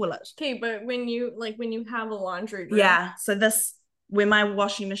a toilet. Okay, but when you have a laundry room. Yeah. So this, where my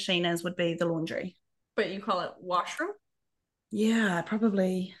washing machine is, would be the laundry. But you call it washroom? Yeah,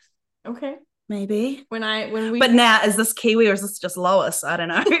 probably. Okay. Maybe. When we. But now, is this Kiwi or is this just Lois? I don't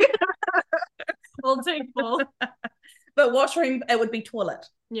know. We'll take both. But washroom, it would be toilet.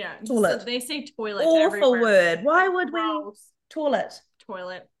 Yeah. Toilet. So they say toilet. Awful word. Why would we? Toilet.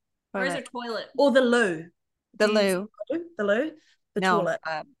 Toilet. Where's a toilet? Or the loo. The loo. The loo. The toilet.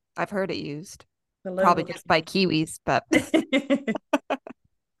 I've heard it used. The loo. Probably just by Kiwis, but.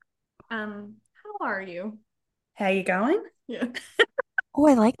 How are you? How you going? Yeah. Oh,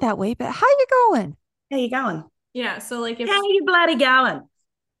 I like that way, but how you going? How you going? Yeah. So if how you bloody going?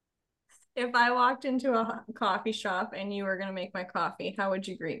 If I walked into a coffee shop and you were gonna make my coffee, how would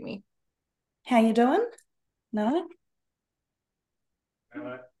you greet me? How you doing? No.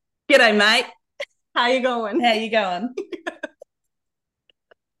 G'day, mate. How you going? How you going?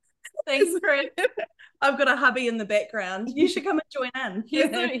 Thanks, Chris. I've got a hubby in the background. You should come and join in.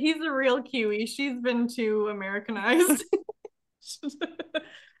 He's a real Kiwi. She's been too Americanized.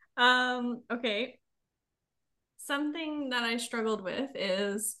 Okay. Something that I struggled with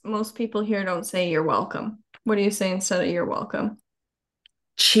is most people here don't say you're welcome. What do you say instead of you're welcome?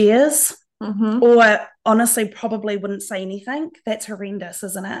 Cheers. Mm-hmm. Or honestly, probably wouldn't say anything. That's horrendous,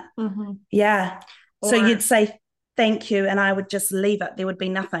 isn't it? Mm-hmm. Yeah. So Or, you'd say thank you, and I would just leave it. There would be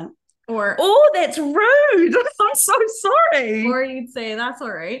nothing. or, Oh, that's rude. I'm so sorry. or you'd say that's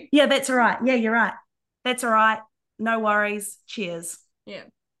all right. Yeah, that's all right. Yeah, you're right. That's all right. No worries. Cheers. Yeah.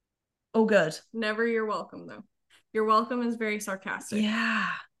 All good. Never you're welcome though. You're welcome is very sarcastic. Yeah.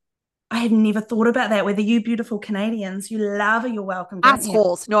 I had never thought about that. Whether you beautiful Canadians, you love you're welcome, don't you?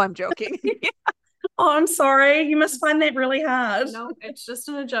 Assholes. No, I'm joking. Oh, I'm sorry. You must find that really hard. No, it's just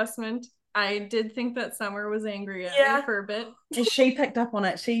an adjustment. I did think that Summer was angry at Yeah. me for a bit. She picked up on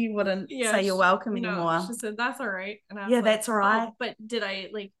it. She wouldn't say you're welcome anymore. She said that's all right. And I was Yeah, like, that's all right. Oh, but did I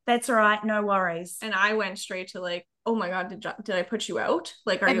like? That's all right. No worries. And I went straight to like, oh my god, did I put you out?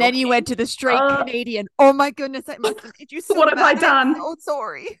 Like, are And you then okay? you went to the straight Canadian. Oh my goodness, I must have made you so What have I bad. done? I'm so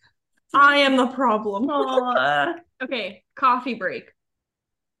sorry. I am the problem. Oh. Okay, coffee break.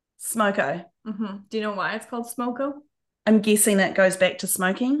 Smoko. Mm-hmm. Do you know why it's called smoko? I'm guessing it goes back to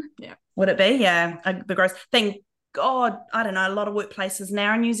smoking. Yeah. Would it be? Yeah. The gross. Thank God, I don't know, a lot of workplaces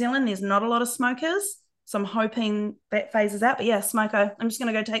now in New Zealand, there's not a lot of smokers. So I'm hoping that phases out. But yeah, smoko. I'm just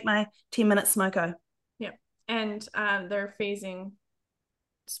going to go take my 10-minute smoko. Yeah. And they're phasing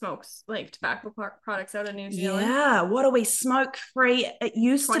smokes, like tobacco products out of New Zealand. Yeah. What are we? Smoke free. It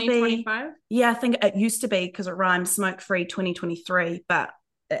used to be. 2025? Yeah, I think it used to be because it rhymes smoke free 2023, but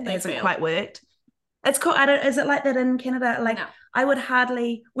it hasn't quite worked. It's cool. Is it like that in Canada? Like, no. I would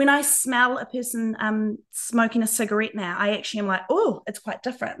hardly, when I smell a person smoking a cigarette now, I actually am like, oh, it's quite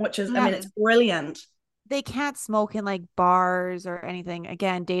different, which is, I mean, it's brilliant. They can't smoke in like bars or anything.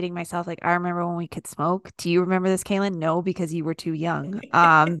 Again, dating myself, like I remember when we could smoke. Do you remember this, Kae-Lynn? No, because you were too young.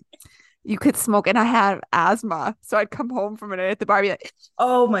 You could smoke, and I had asthma, so I'd come home from it at the bar, and be like,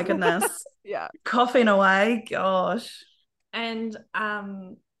 oh my goodness, yeah, coughing away, gosh. And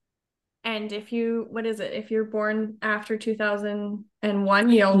if you, what is it? If you're born after 2001,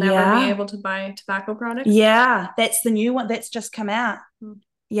 you'll never be able to buy tobacco products. Yeah, that's the new one. That's just come out.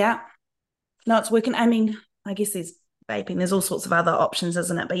 Yeah. No, it's working. I mean, I guess there's vaping. There's all sorts of other options,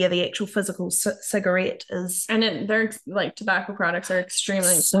 isn't it? But yeah, the actual physical cigarette is. And they're like tobacco products are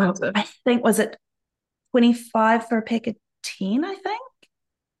extremely expensive. I think, was it 25 for a pack of 10, I think?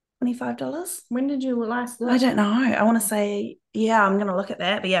 $25. When did you last look? I don't know. I want to say, yeah, I'm going to look at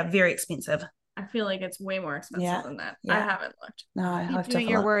that. But yeah, very expensive. I feel like it's way more expensive than that. Yeah. I haven't looked. No, I have to. Doing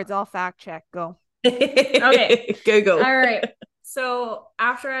your words, I'll fact check. Go. Okay. Google. All right. So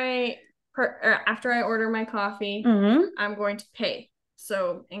after I order my coffee, I'm going to pay.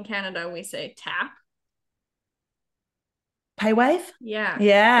 So in Canada, we say tap. Paywave? Yeah.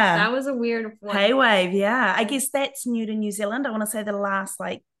 Yeah. That was a weird one. Paywave, yeah. I guess that's new to New Zealand. I want to say the last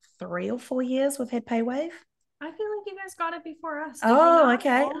like 3 or 4 years we've had Paywave. I feel like you guys got it before us. Oh,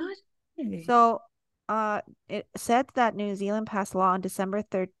 okay. So it said that New Zealand passed law on December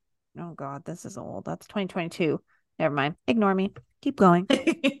 3rd. Oh God, this is old. That's 2022. Never mind. Ignore me. Keep going.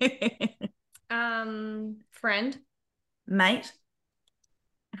 Friend. Mate.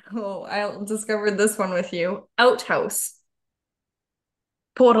 Oh, I discovered this one with you. Outhouse.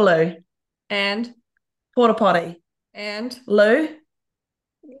 Portaloo. And porta potty. And loo.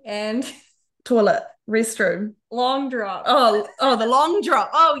 And toilet. Restroom. Long drop. Oh, the long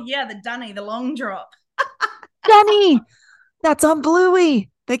drop. Oh yeah, the dunny, the long drop. Dunny. That's on Bluey.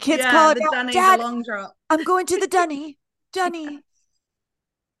 The kids call it the dunny, Dad, the long drop. I'm going to the dunny. Dunny.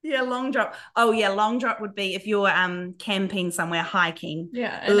 Yeah, long drop. Oh yeah, long drop would be if you're camping somewhere, hiking.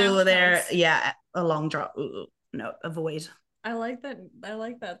 Yeah. A long drop. Ooh, no, avoid. I like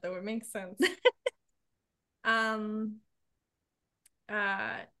that though. It makes sense.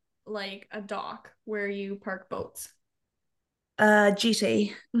 Like a dock where you park boats.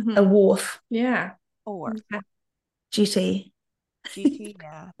 Jetty. A wharf. Yeah. Or jetty. GT,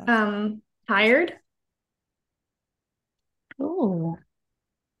 yeah. Tired. Oh,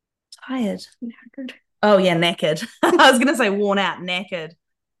 tired. Knackered. Oh yeah, knackered. I was gonna say worn out, knackered.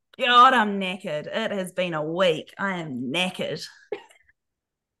 God, I'm knackered. It has been a week. I am knackered.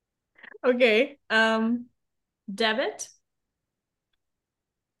 Okay. Debit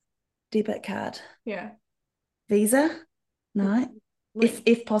card. Yeah. Visa. No.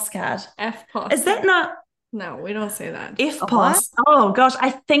 FPOS card. FPOS. Is that not? No, we don't say that. FPOS. Oh gosh, I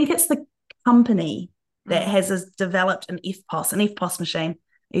think it's the company that has developed an FPOS machine.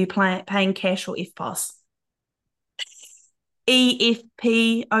 Are you paying cash or FPOS?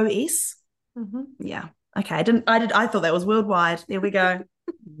 EFPOS. Yeah. Okay. I thought that was worldwide. There we go.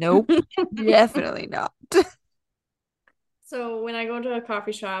 Nope. Definitely not. So when I go to a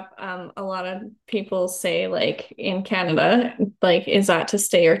coffee shop, a lot of people say like in Canada, like, is that to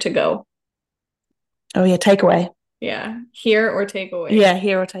stay or to go? Oh yeah, takeaway. Yeah, here or takeaway. Yeah,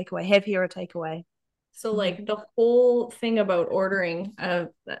 here or takeaway. Have here or takeaway. So like the whole thing about ordering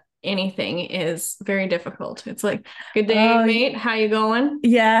anything is very difficult. It's like, good day, mate. How you going?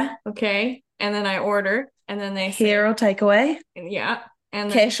 Yeah. Okay. And then I order, and then they Here say, or takeaway. yeah. And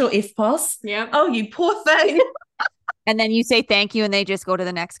then, Cash or FPOS. yep. Oh, you poor thing. And then you say thank you and they just go to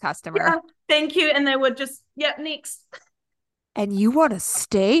the next customer. Yeah, thank you. And they would just, yep, next. And you want to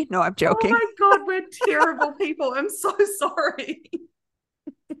stay? No, I'm joking. Oh my God, we're terrible people. I'm so sorry.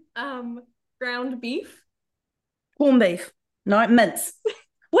 Ground beef. Corned beef. No, mince.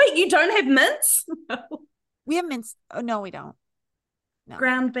 Wait, you don't have mince? No. We have mince. Oh, no, we don't. No.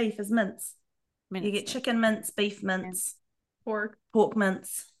 Ground beef is mince. Mince. You get chicken mince, beef mince, Pork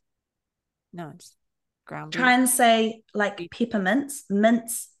mince. No, it's ground beef. Try and say like peppermints,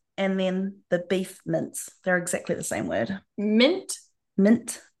 mince, and then the beef mince. They're exactly the same word. Mint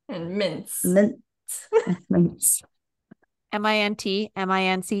Mint and mince. Mint. Mince. MINT,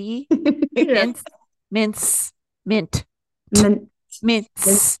 MINCE. Yeah. Mince. Mint. Mint.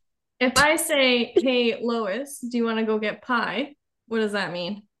 Mince. If I say, hey, Lois, do you want to go get pie? What does that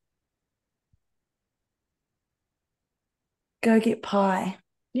mean? Go get pie.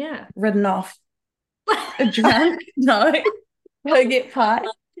 Yeah. Ridden off. Drunk? No. Go get pie.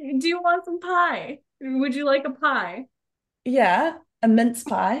 Do you want some pie? Would you like a pie? Yeah, a mince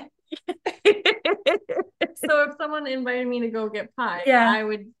pie. So if someone invited me to go get pie, Yeah. I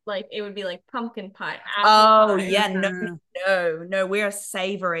would like, it would be like pumpkin pie. Oh pie. yeah, no, we're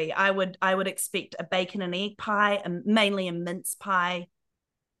savory. I would expect a bacon and egg pie, and mainly a mince pie,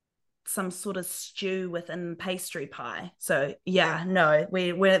 some sort of stew within pastry pie. So yeah, no,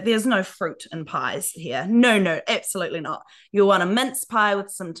 we're there's no fruit in pies here. No, absolutely not. You want a mince pie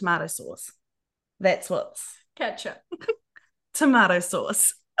with some tomato sauce. That's what's Ketchup. tomato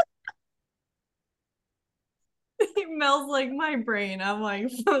sauce. It melts like my brain. I'm like,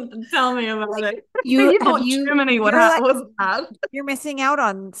 tell me about it. You thought Germany would have was hard. You're missing out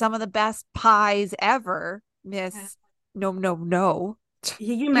on some of the best pies ever, Miss. Yeah. No.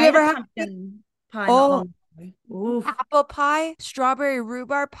 Yeah, you made ever a had pumpkin pie Oh, not long ago. apple pie, strawberry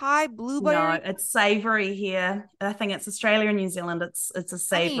rhubarb pie, blueberry? No, it's savory here. I think it's Australia and New Zealand. It's a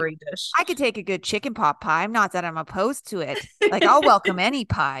savory dish. I could take a good chicken pot pie. I'm not that I'm opposed to it. Like, I'll welcome any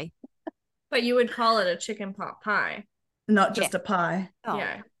pie. But you would call it a chicken pot pie. Not just a pie. Oh.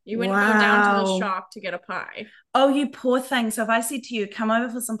 Yeah. You wouldn't go down to the shop to get a pie. Oh, you poor thing. So if I said to you, come over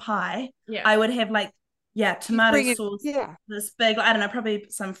for some pie, yeah, I would have like, tomato sauce. Yeah. This big, I don't know, probably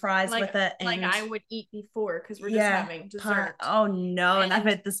some fries with it. And like I would eat before because we're just having dessert. Pie. Oh no. And I've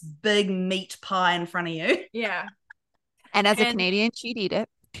had this big meat pie in front of you. Yeah. And as a Canadian, she'd eat it.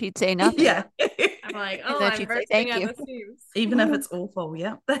 She'd say nothing. Yeah. I'm like, oh, I'm bursting at the seams. Even if it's awful,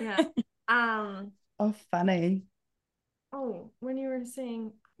 yeah. Yeah. Oh, funny. Oh, when you were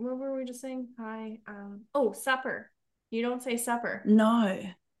saying, what were we just saying? Hi. Supper. You don't say supper. No.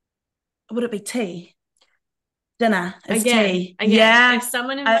 Would it be tea? Dinner is again, tea. Again, yeah. If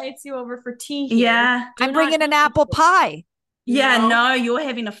someone invites you over for tea here, yeah. I'm bringing an apple pie. Yeah, no, you're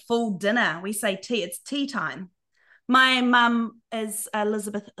having a full dinner. We say tea. It's tea time. My mum is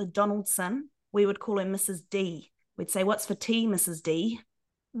Elizabeth Donaldson. We would call her Mrs. D. We'd say, what's for tea, Mrs. D?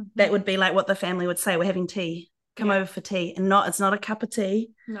 Mm-hmm. That would be like what the family would say. We're having tea. Come over for tea. And it's not a cup of tea.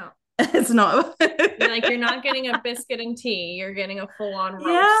 No. It's not. You're not getting a biscuit and tea. You're getting a full-on roast.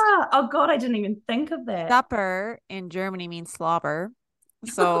 Yeah. Oh, God, I didn't even think of that. Supper in Germany means slobber.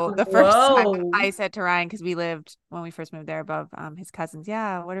 So the first time I said to Ryan, because we lived, when we first moved there above his cousins,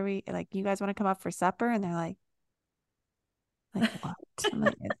 yeah, what are we, like, you guys want to come up for supper? And they're like what?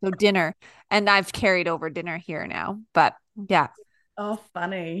 Like, so dinner. And I've carried over dinner here now. But yeah. Oh,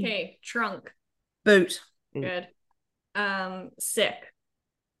 funny. Okay, trunk. Boot. Good. Sick.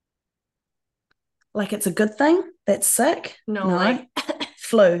 Like it's a good thing? That's sick? No. Like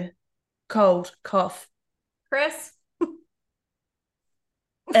flu, cold, cough. Chris?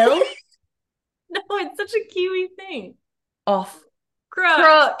 Ill? No, it's such a Kiwi thing. Off.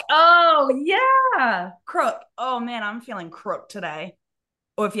 Crook. Oh, yeah. Crook. Oh, man, I'm feeling crook today.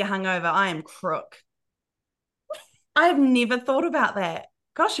 Or if you're hungover, I am crook. I've never thought about that.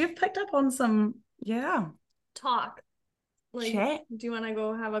 Gosh, you've picked up on some, talk. Like, chat. Do you want to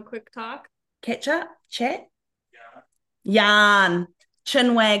go have a quick talk? Catch up? Chat? Yarn.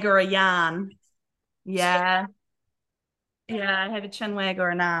 Chin wag or a yarn. Yeah. Yeah, I have a chin wag or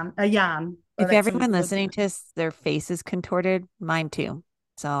a yarn. If everyone listening to us, their face is contorted, mine too.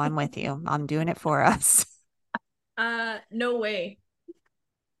 So I'm with you. I'm doing it for us. No way.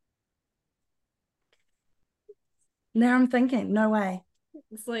 Now I'm thinking, no way.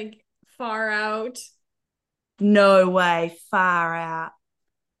 It's like far out. No way. Far out.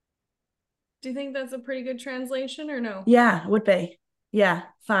 Do you think that's a pretty good translation or no? Yeah, it would be. Yeah,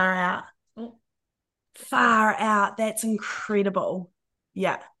 far out. Oh. Far out. That's incredible.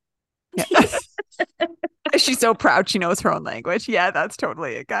 Yeah. Yeah. She's so proud she knows her own language. Yeah, that's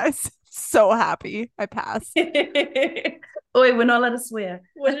totally it, guys. So happy. I passed. Oi, we're not allowed to swear.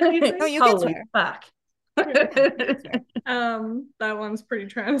 What did you say? No, you can Holy swear. fuck. That one's pretty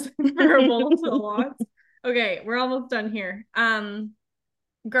transferable to lots. Okay, we're almost done here.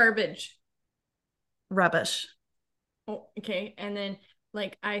 Garbage. Rubbish. Oh, okay. And then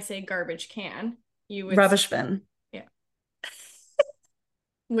like I say garbage can. You would Rubbish bin. Yeah.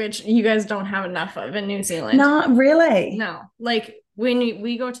 Which you guys don't have enough of in New Zealand. Not really. No. Like when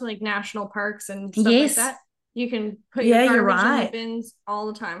we go to like national parks and stuff Yes. like that, you can put Yeah, your you're garbage in the right. bins all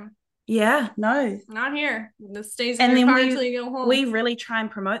the time. Yeah, no. Not here. This stays in And your then car till you go home. we really try and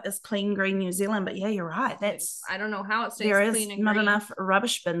promote this clean green New Zealand, but yeah, you're right. That's I don't know how it stays there is clean and not green. enough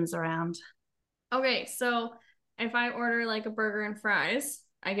rubbish bins around. Okay, so if I order like a burger and fries,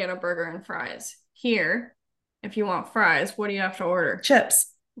 I get a burger and fries. Here, if you want fries, what do you have to order? Chips.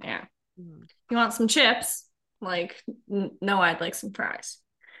 Yeah. You want some chips? Like, no, I'd like some fries.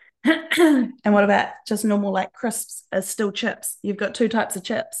 And what about just normal like crisps as still chips? You've got two types of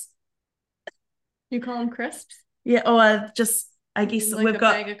chips. You call them crisps? Yeah, or just I guess Like we've a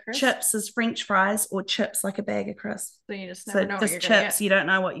got bag of crisps? chips as French fries or chips like a bag of crisps. So you just never So know what just you're gonna chips, get. you don't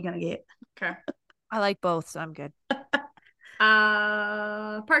know what you're gonna get. Okay. I like both, so I'm good.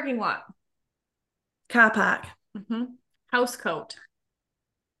 Parking lot. Car park. House coat.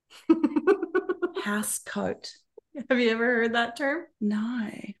 House coat. Have you ever heard that term? No.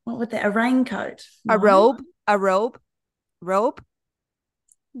 What would that? A raincoat. A No? robe.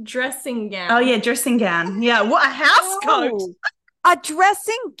 Dressing gown. Oh yeah, dressing gown. Yeah, what a house coat. Oh, a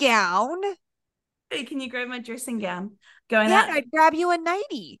dressing gown. Hey, can you grab my dressing gown? Going Yeah, out. I'd grab you a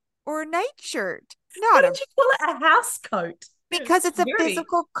nightie or a nightshirt. Why Not did you call it a house coat? because it's a Scary.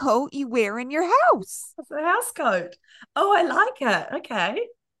 physical coat you wear in your house. It's a house coat. Oh, I like it. Okay.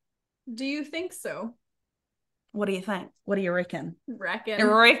 Do you think so? What do you think? What do you reckon? Reckon.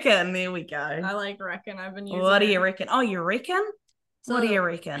 There we go. I like reckon. I've been using What do it. you reckon? Oh, you reckon? So, what do you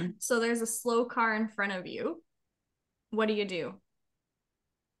reckon? So there's a slow car in front of you. What do you do?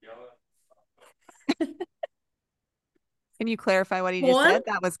 Can you clarify what he just One? said?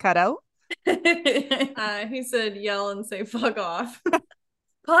 That was cut out. He said yell and say fuck off.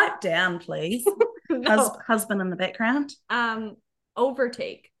 Pipe down, please. No. Husband in the background.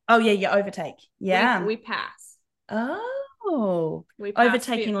 Overtake. Oh yeah, you overtake. Yeah. We pass. Oh. We pass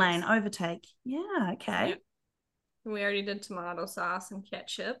Overtaking vehicles. lane. Overtake. Yeah. Okay. Yeah. We already did tomato sauce and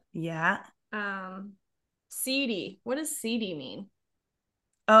ketchup. Yeah. Seedy. What does seedy mean?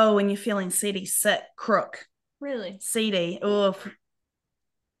 Oh, when you're feeling seedy, sick, crook, Really? seedy. Oh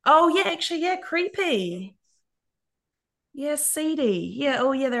yeah, actually, yeah, creepy. Yeah, seedy. Yeah.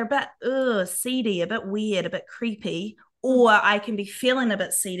 Oh yeah, they're a bit seedy, a bit weird, a bit creepy. Or I can be feeling a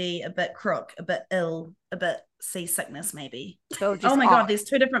bit seedy, a bit crook, a bit ill, a bit seasickness, maybe. So just Oh my off. God, there's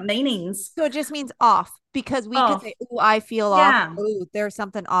two different meanings. So it just means off because we Off. could say, "Oh, I feel Yeah. off." Oh, there's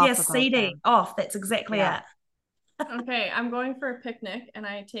something off. Yeah, about seedy, them. off. That's exactly Yeah. it. Okay, I'm going for a picnic and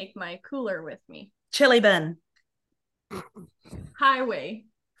I take my cooler with me. Chili bin. Highway.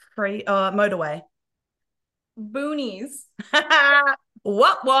 Free motorway. Boonies.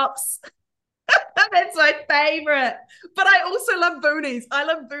 Wops. That's my favorite. But I also love boonies. I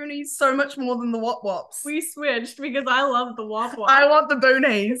love boonies so much more than the wops. We switched because I love the wop wop. I want the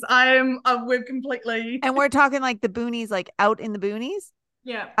boonies. we're completely. And we're talking like the boonies, like out in the boonies.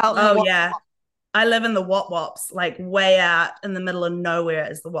 Yeah. Out in the Oh wop- yeah. I live in the wops, like way out in the middle of nowhere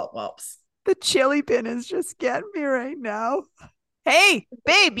is the wops. The chili bin is just getting me right now. Hey,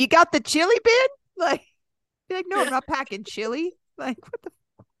 babe, you got the chili bin? Like, be like, no, I'm not packing chili. Like, what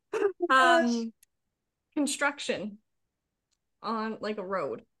the? Construction on like a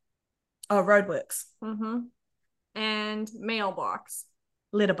road. Oh, roadworks. And mailbox.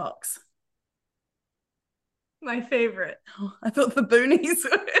 Letterbox. My favorite. Oh, I thought the boonies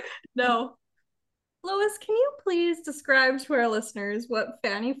were. No. Lois, can you please describe to our listeners what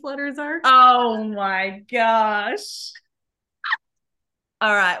fanny flutters are? Oh my gosh.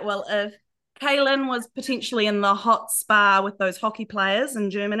 All right. Well, if Kae-Lynn was potentially in the hot spa with those hockey players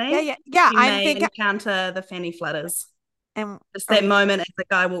in Germany, Yeah. she I'm may thinking, encounter the fanny flutters. and It's that moment as the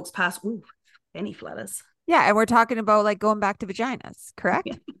guy walks past. Ooh, fanny flutters. Yeah, and we're talking about like going back to vaginas, correct?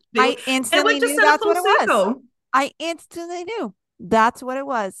 Yeah. I And we've instantly just knew done a that's full what it was. circle. I instantly knew that's what it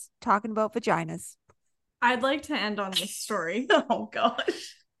was. Talking about vaginas. I'd like to end on this story. Oh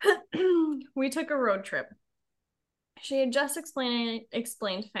gosh. We took a road trip. She had just explained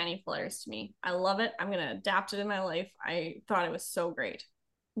fanny flutters to me. I love it. I'm gonna adapt it in my life. I thought it was so great.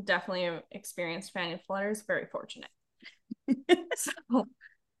 Definitely experienced fanny flutters. Very fortunate. So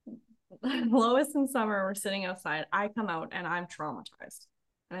Lois and Summer were sitting outside. I come out and I'm traumatized.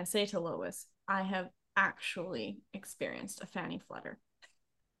 And I say to Lois, I have actually experienced a fanny flutter.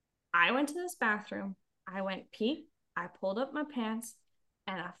 I went to this bathroom. I went pee. I pulled up my pants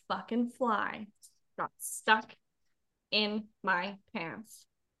and a fucking fly got stuck in my pants.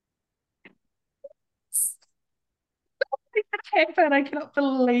 I cannot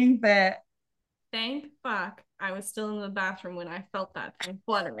believe that. Thank fuck I was still in the bathroom when I felt that thing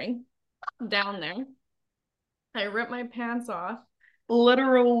fluttering down there. I ripped my pants off.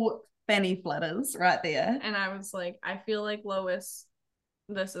 Literal fanny flutters right there. And I was like, I feel like Lois,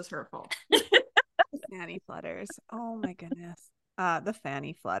 this is her fault. Fanny flutters. Oh my goodness. The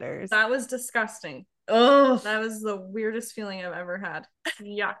fanny flutters. That was disgusting. Oh, That was the weirdest feeling I've ever had.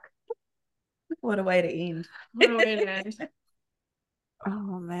 Yuck. what a way to end. What a way to end.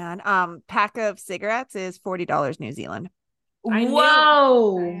 Oh man. Pack of cigarettes is $40 New Zealand.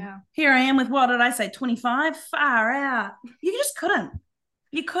 Whoa. Yeah. Here I am with what did I say? 25? Far out. You just couldn't.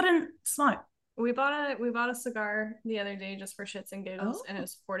 You couldn't smoke. We bought a cigar the other day just for shits and giggles, and it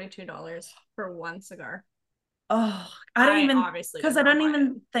was $42 for one cigar. Oh, I don't even obviously because I don't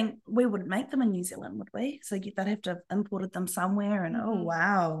even think we would make them in New Zealand, would we? So they'd have to have imported them somewhere. And oh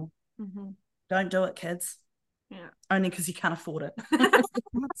wow, don't do it, kids. Yeah, only because you can't afford it.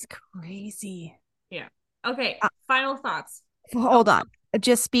 That's crazy. Yeah. Okay. Final thoughts. Hold on.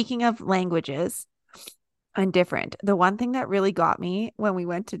 Just speaking of languages and different, the one thing that really got me when we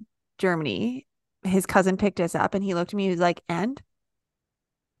went to Germany, his cousin picked us up and he looked at me, he was like, and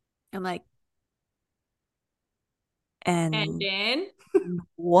I'm like, and then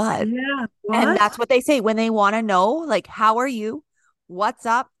what? Yeah. What? And that's what they say when they want to know, like, how are you? What's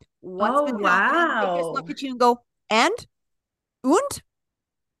up? What's been happening? They just look at you and go, and? Und?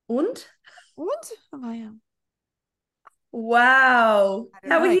 Und? I'm like, wow.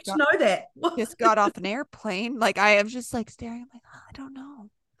 How are you to know that? Just got off an airplane. Like, I am just like staring. I'm like, oh, I don't know.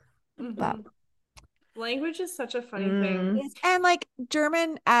 But language is such a funny thing. And like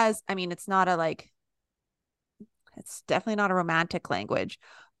German, it's not a it's definitely not a romantic language.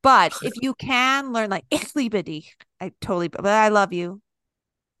 But if you can learn like ich liebe dich, but I love you.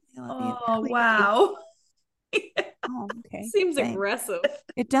 I love you. Oh, wow. Oh, okay. Seems aggressive.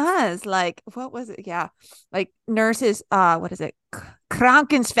 It does. Like, what was it? Yeah. Like nurses, what is it?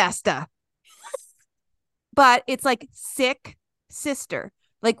 Krankenschwester. But it's like sick sister.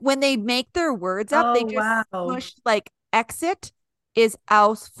 Like when they make their words up, they just push like exit is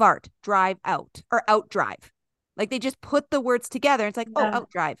ausfahrt, drive out or out drive. Like they just put the words together. It's like, oh, out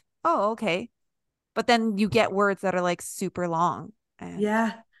drive. Oh, okay. But then you get words that are like super long.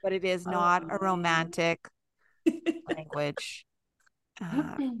 But it is not a romantic language.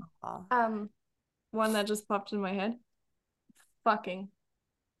 One that just popped in my head. Fucking.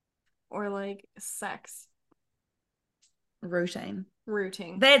 Or like sex. Rooting.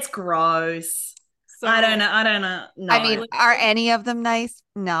 That's gross. So, I don't know. No. I mean, are any of them nice?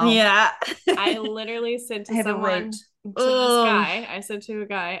 No. Yeah. I literally said to someone, this guy, I said to a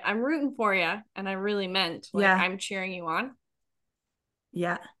guy, I'm rooting for you. And I really meant, like, I'm cheering you on.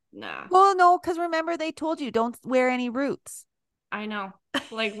 Yeah. Nah. Well, no, because remember they told you don't wear any roots. I know.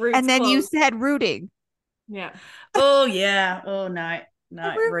 Like roots. And then you said rooting. Yeah. Oh, yeah. Oh, no.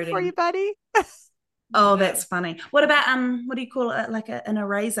 Rooting for you, buddy. Oh, that's funny. What about what do you call it? Like an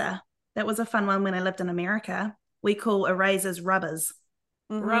eraser. That was a fun one when I lived in America. We call erasers rubbers.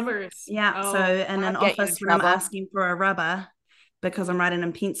 Rubbers. Yeah. So in an office when I'm asking for a rubber because I'm writing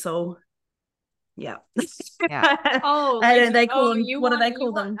in pencil. Yeah. They call them. What do they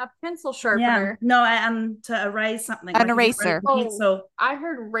call them? A pencil sharpener. Yeah. No, to erase something. An eraser. Pencil. I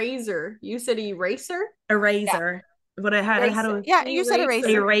heard razor. You said eraser. Eraser. Yeah. How do? Yeah, you said eraser.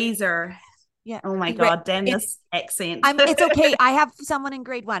 Eraser. Yeah. Oh my God, damn this accent. It's okay. I have someone in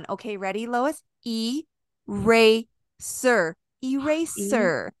grade 1. Okay, ready, Lois? Eraser.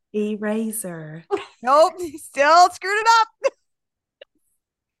 Eraser. Eraser. Nope, still screwed it up.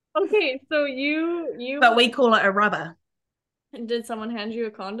 Okay, so you. But we call it a rubber. Did someone hand you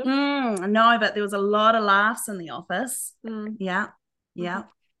a condom? No, but there was a lot of laughs in the office. Yeah. And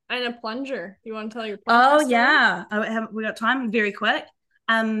a plunger. You want to tell your plunger story? Yeah. We got time. Very quick.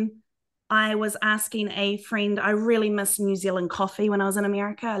 I was asking a friend, I really miss New Zealand coffee when I was in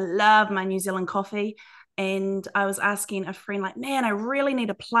America. I love my New Zealand coffee. And I was asking a friend, like, man, I really need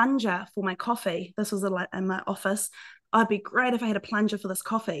a plunger for my coffee. This was in my office. Oh, it'd be great if I had a plunger for this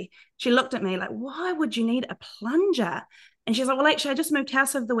coffee. She looked at me like, why would you need a plunger? And she's like, well, actually, I just moved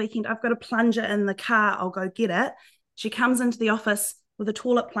house over the weekend. I've got a plunger in the car. I'll go get it. She comes into the office with a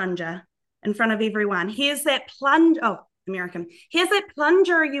toilet plunger in front of everyone. Here's that plunger. Oh, American. Here's that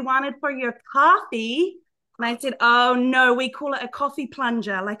plunger you wanted for your coffee. And I said, oh, no, we call it a coffee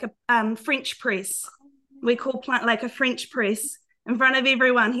plunger, like a French press. We call like a French press in front of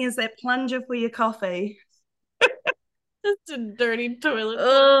everyone. Here's that plunger for your coffee. Just a dirty toilet.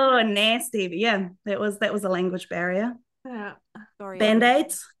 Oh, nasty. But yeah, that was a language barrier. Yeah.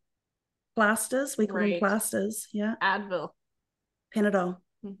 Band-aids, plasters. We call them plasters. Yeah. Advil. Panadol.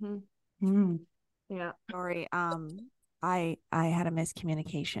 Yeah. Sorry. I had a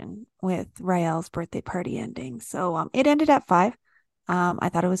miscommunication with Rael's birthday party ending. So it ended at 5. I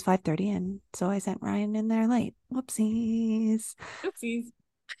thought it was 5:30, and so I sent Ryan in there late. Whoopsies.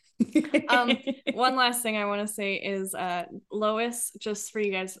 One last thing I want to say is Lois, just for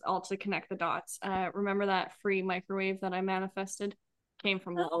you guys all to connect the dots. Remember that free microwave that I manifested came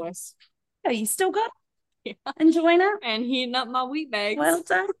from Lois. Oh, you still got it? Yeah. Enjoying it? And heating up my wheat bags. Well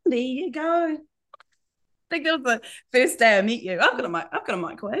done. There you go. I think that was the first day I met you. I've got a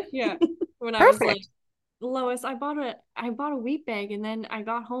microwave. Yeah. When I was like, Lois, I bought a wheat bag, and then I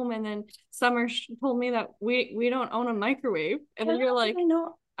got home, and then Summer told me that we don't own a microwave, and then you're like, I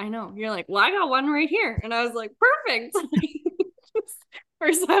know. You're like, well, I got one right here, and I was like, perfect.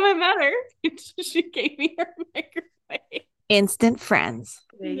 First time I met her, she gave me her microwave. Instant friends.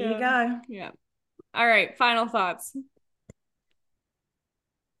 There you go. Yeah. All right. Final thoughts.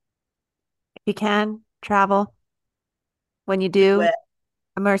 If you can travel, when you do,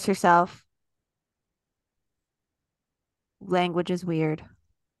 immerse yourself. Language is weird.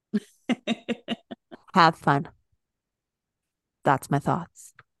 Have fun. That's my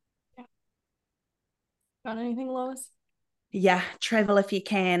thoughts. Yeah. Got anything, Lois? Yeah, travel if you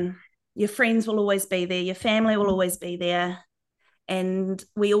can. Your friends will always be there. Your family will always be there. And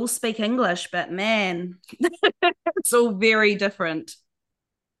we all speak English, but man, it's all very different.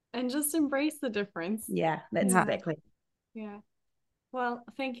 And just embrace the difference. Yeah, that's exactly. Yeah. Well,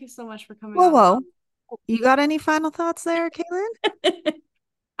 thank you so much for coming on. Whoa. You got any final thoughts there, Kae-Lynn?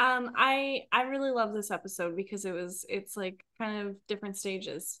 I really love this episode because it's like kind of different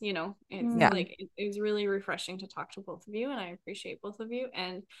stages, you know. It's like it was really refreshing to talk to both of you, and I appreciate both of you.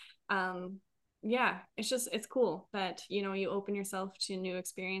 And yeah, it's cool that, you know, you open yourself to new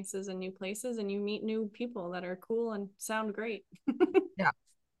experiences and new places, and you meet new people that are cool and sound great. Yeah.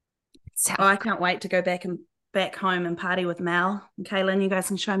 Oh, I can't wait to go back home and party with Mel and Kae-Lynn. You guys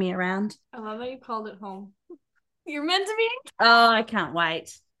can show me around. I love that you called it home. You're meant to be. Oh, I can't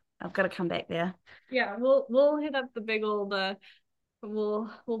wait. I've got to come back there. Yeah, we'll hit up the big old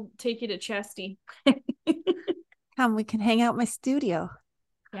we'll take you to Chesty. Come, we can hang out in my studio.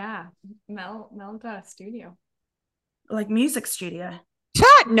 Yeah, Mel got a studio. Like music studio.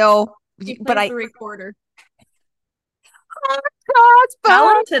 No. But the recorder. Oh my God,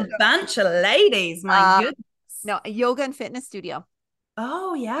 talented bunch of ladies. My goodness. No, a yoga and fitness studio.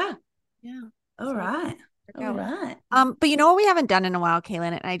 Oh yeah. Yeah. All right. All right. But you know what we haven't done in a while,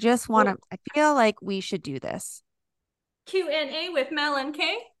 Kae-Lynn, and I just want to. I feel like we should do this. Q&A with Mel and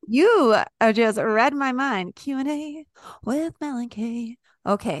Kae. You just read my mind. Q&A with Mel and Kae.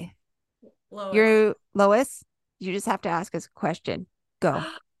 Okay. You're Lois. You just have to ask us a question. Go.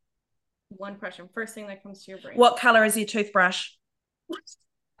 One question. First thing that comes to your brain. What color is your toothbrush?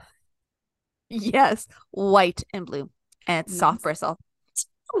 Yes, white and blue, and it's soft bristle.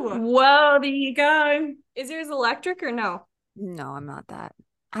 Whoa, there you go. Is yours electric or no? No, I'm not that.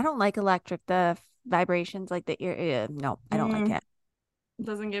 I don't like electric. The vibrations, like the ear. No, I don't like it.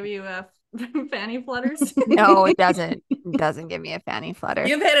 Doesn't give you fanny flutters? No, it doesn't. It doesn't give me a fanny flutter.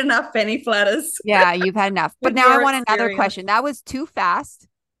 You've had enough fanny flutters. Yeah, you've had enough. But now I want another question. That was too fast.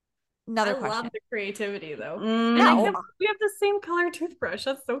 Another question. I love the creativity though. No. We have the same color toothbrush.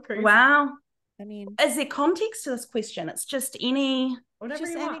 That's so crazy. Wow. I mean, is there context to this question? It's just any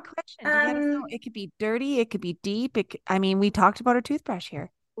question. It could be dirty. It could be deep. I mean, we talked about a toothbrush here.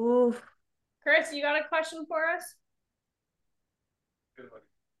 Ooh. Chris, you got a question for us?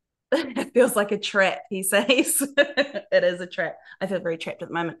 It feels like a trap, he says. It is a trap. I feel very trapped at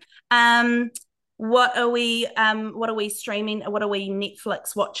the moment. What are we streaming? What are we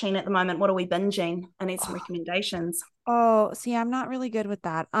Netflix watching at the moment? What are we binging? I need some recommendations. Oh, see, I'm not really good with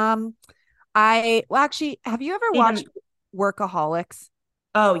that. Actually, have you ever watched Workaholics?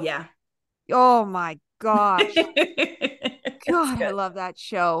 Oh yeah. Oh my gosh. It's God, I good. love that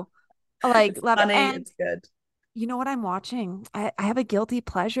show. Like, It's love it. funny. And It's good. you know what I'm watching? I have a guilty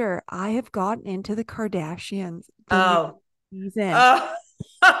pleasure. I have gotten into the Kardashians, the new Oh, season. oh,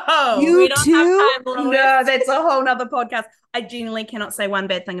 oh. You We don't have too? time, Lois. No, that's a whole nother podcast. I genuinely cannot say one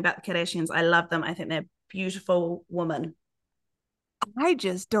bad thing about the Kardashians. I love them. I think they're beautiful women. I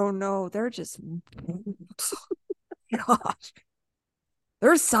just don't know. They're just, gosh,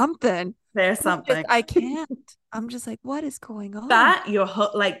 there's something. There's something. I can't. I'm just like, what is going on? But you're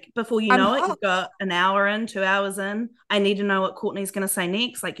hooked, like before you I'm know it, you've hooked. got an hour in, 2 hours in. I need to know what Courtney's going to say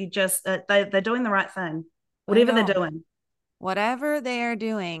next. Like you just, they're doing the right thing, I whatever they're know. doing. Whatever they are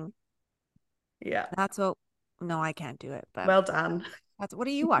doing, Yeah. that's what. No, I can't do it. But Well done. that's what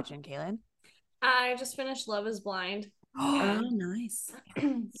are you watching, Kae-Lynn? I just finished Love is Blind. Oh, nice.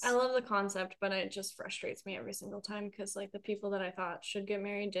 I love the concept, but it just frustrates me every single time because like the people that I thought should get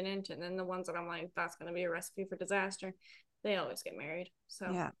married didn't, and then the ones that I'm like, that's gonna be a recipe for disaster, they always get married. So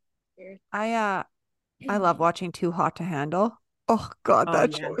Yeah. weird. I love watching Too Hot to Handle. Oh God, Oh,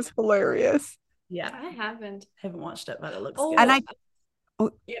 that yeah. show is hilarious. Yeah. I haven't Watched it, but it looks Oh, good. And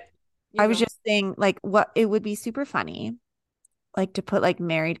yeah. I was just saying, like, what it would be super funny, like to put like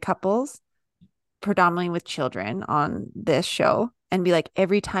married couples, predominantly with children, on this show and be like,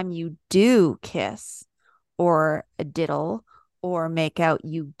 every time you do kiss or a diddle or make out,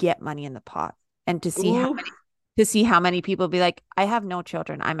 you get money in the pot. And to see how many people be like, I have no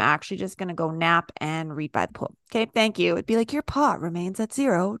children. I'm actually just gonna go nap and read by the pool. Okay, thank you. It'd be like, your pot remains at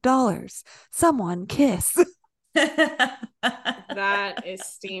 $0. Someone kiss. That is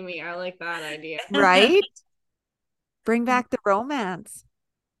steamy. I like that idea. Right? Bring back the romance.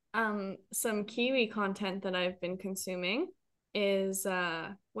 Some Kiwi content that I've been consuming is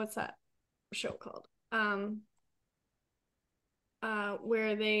what's that show called?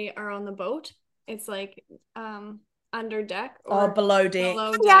 Where they are on the boat. It's like under deck or below deck.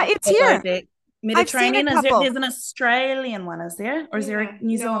 below Yeah, deck. it's here. Deck. I've seen a Mediterranean. couple. There's an Australian one, is there? Or is there a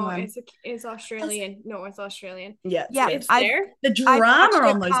New Zealand one? It's Australian. No, it's Australian. Yeah. Yeah, It's there. The I've drama watched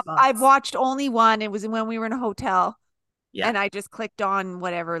on those boats. I've watched only one. It was when we were in a hotel. Yeah. And I just clicked on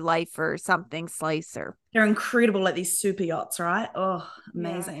whatever Life or something Slicer. They're incredible, like these super yachts, right? Oh,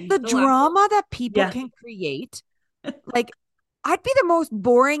 amazing. The drama that people Yeah. can create. Like, I'd be the most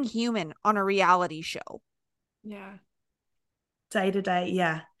boring human on a reality show. Yeah. Day to day,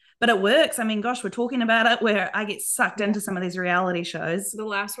 yeah. But it works. I mean, gosh, we're talking about it where I get sucked into some of these reality shows. The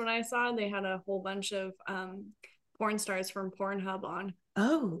last one I saw, they had a whole bunch of porn stars from Pornhub on.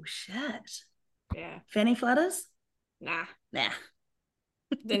 Oh, shit. Yeah. Fanny flutters? Nah. Nah.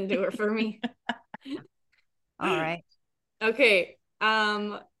 Didn't do it for me. All right. Okay.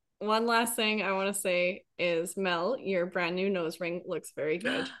 One last thing I want to say is, Mel, your brand new nose ring looks very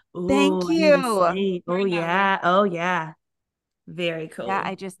good. Ooh, Thank I need to you. see. Oh, yeah. Oh, yeah. Very cool. Yeah,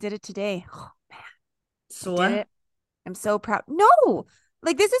 I just did it today. Oh, man. Saw I did it. I'm so proud. No,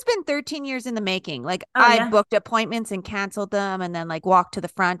 like this has been 13 years in the making. Like I booked appointments and canceled them and then like walked to the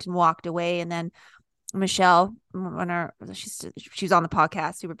front and walked away. And then Michelle, when she's on the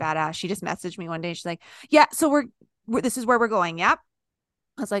podcast, super badass. She just messaged me one day. She's like, yeah, so we're this is where we're going. Yep.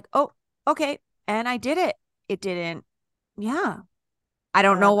 I was like, oh, okay. And I did it. It didn't. Yeah. I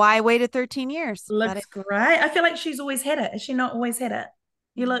don't know why I waited 13 years. Looks great. I feel like she's always had it. Has she not always had it?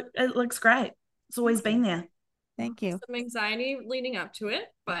 It looks great. It's always been there. Thank you. Some anxiety leading up to it,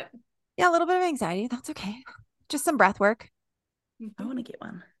 but yeah, a little bit of anxiety. That's okay. Just some breath work. I want to get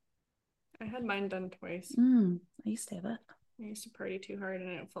one. I had mine done twice. I used to have it. I used to party too hard and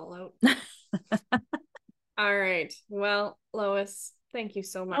it fall out. All right. Well, Lois, thank you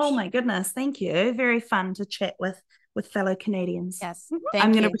so much. Oh my goodness. Thank you. Very fun to chat with fellow Canadians. Yes.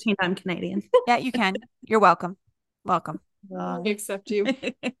 I'm going to pretend I'm Canadian. Yeah, you can. You're welcome. Welcome. We accept you.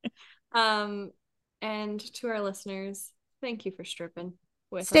 And to our listeners, thank you for stripping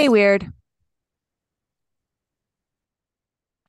with us. Stay weird.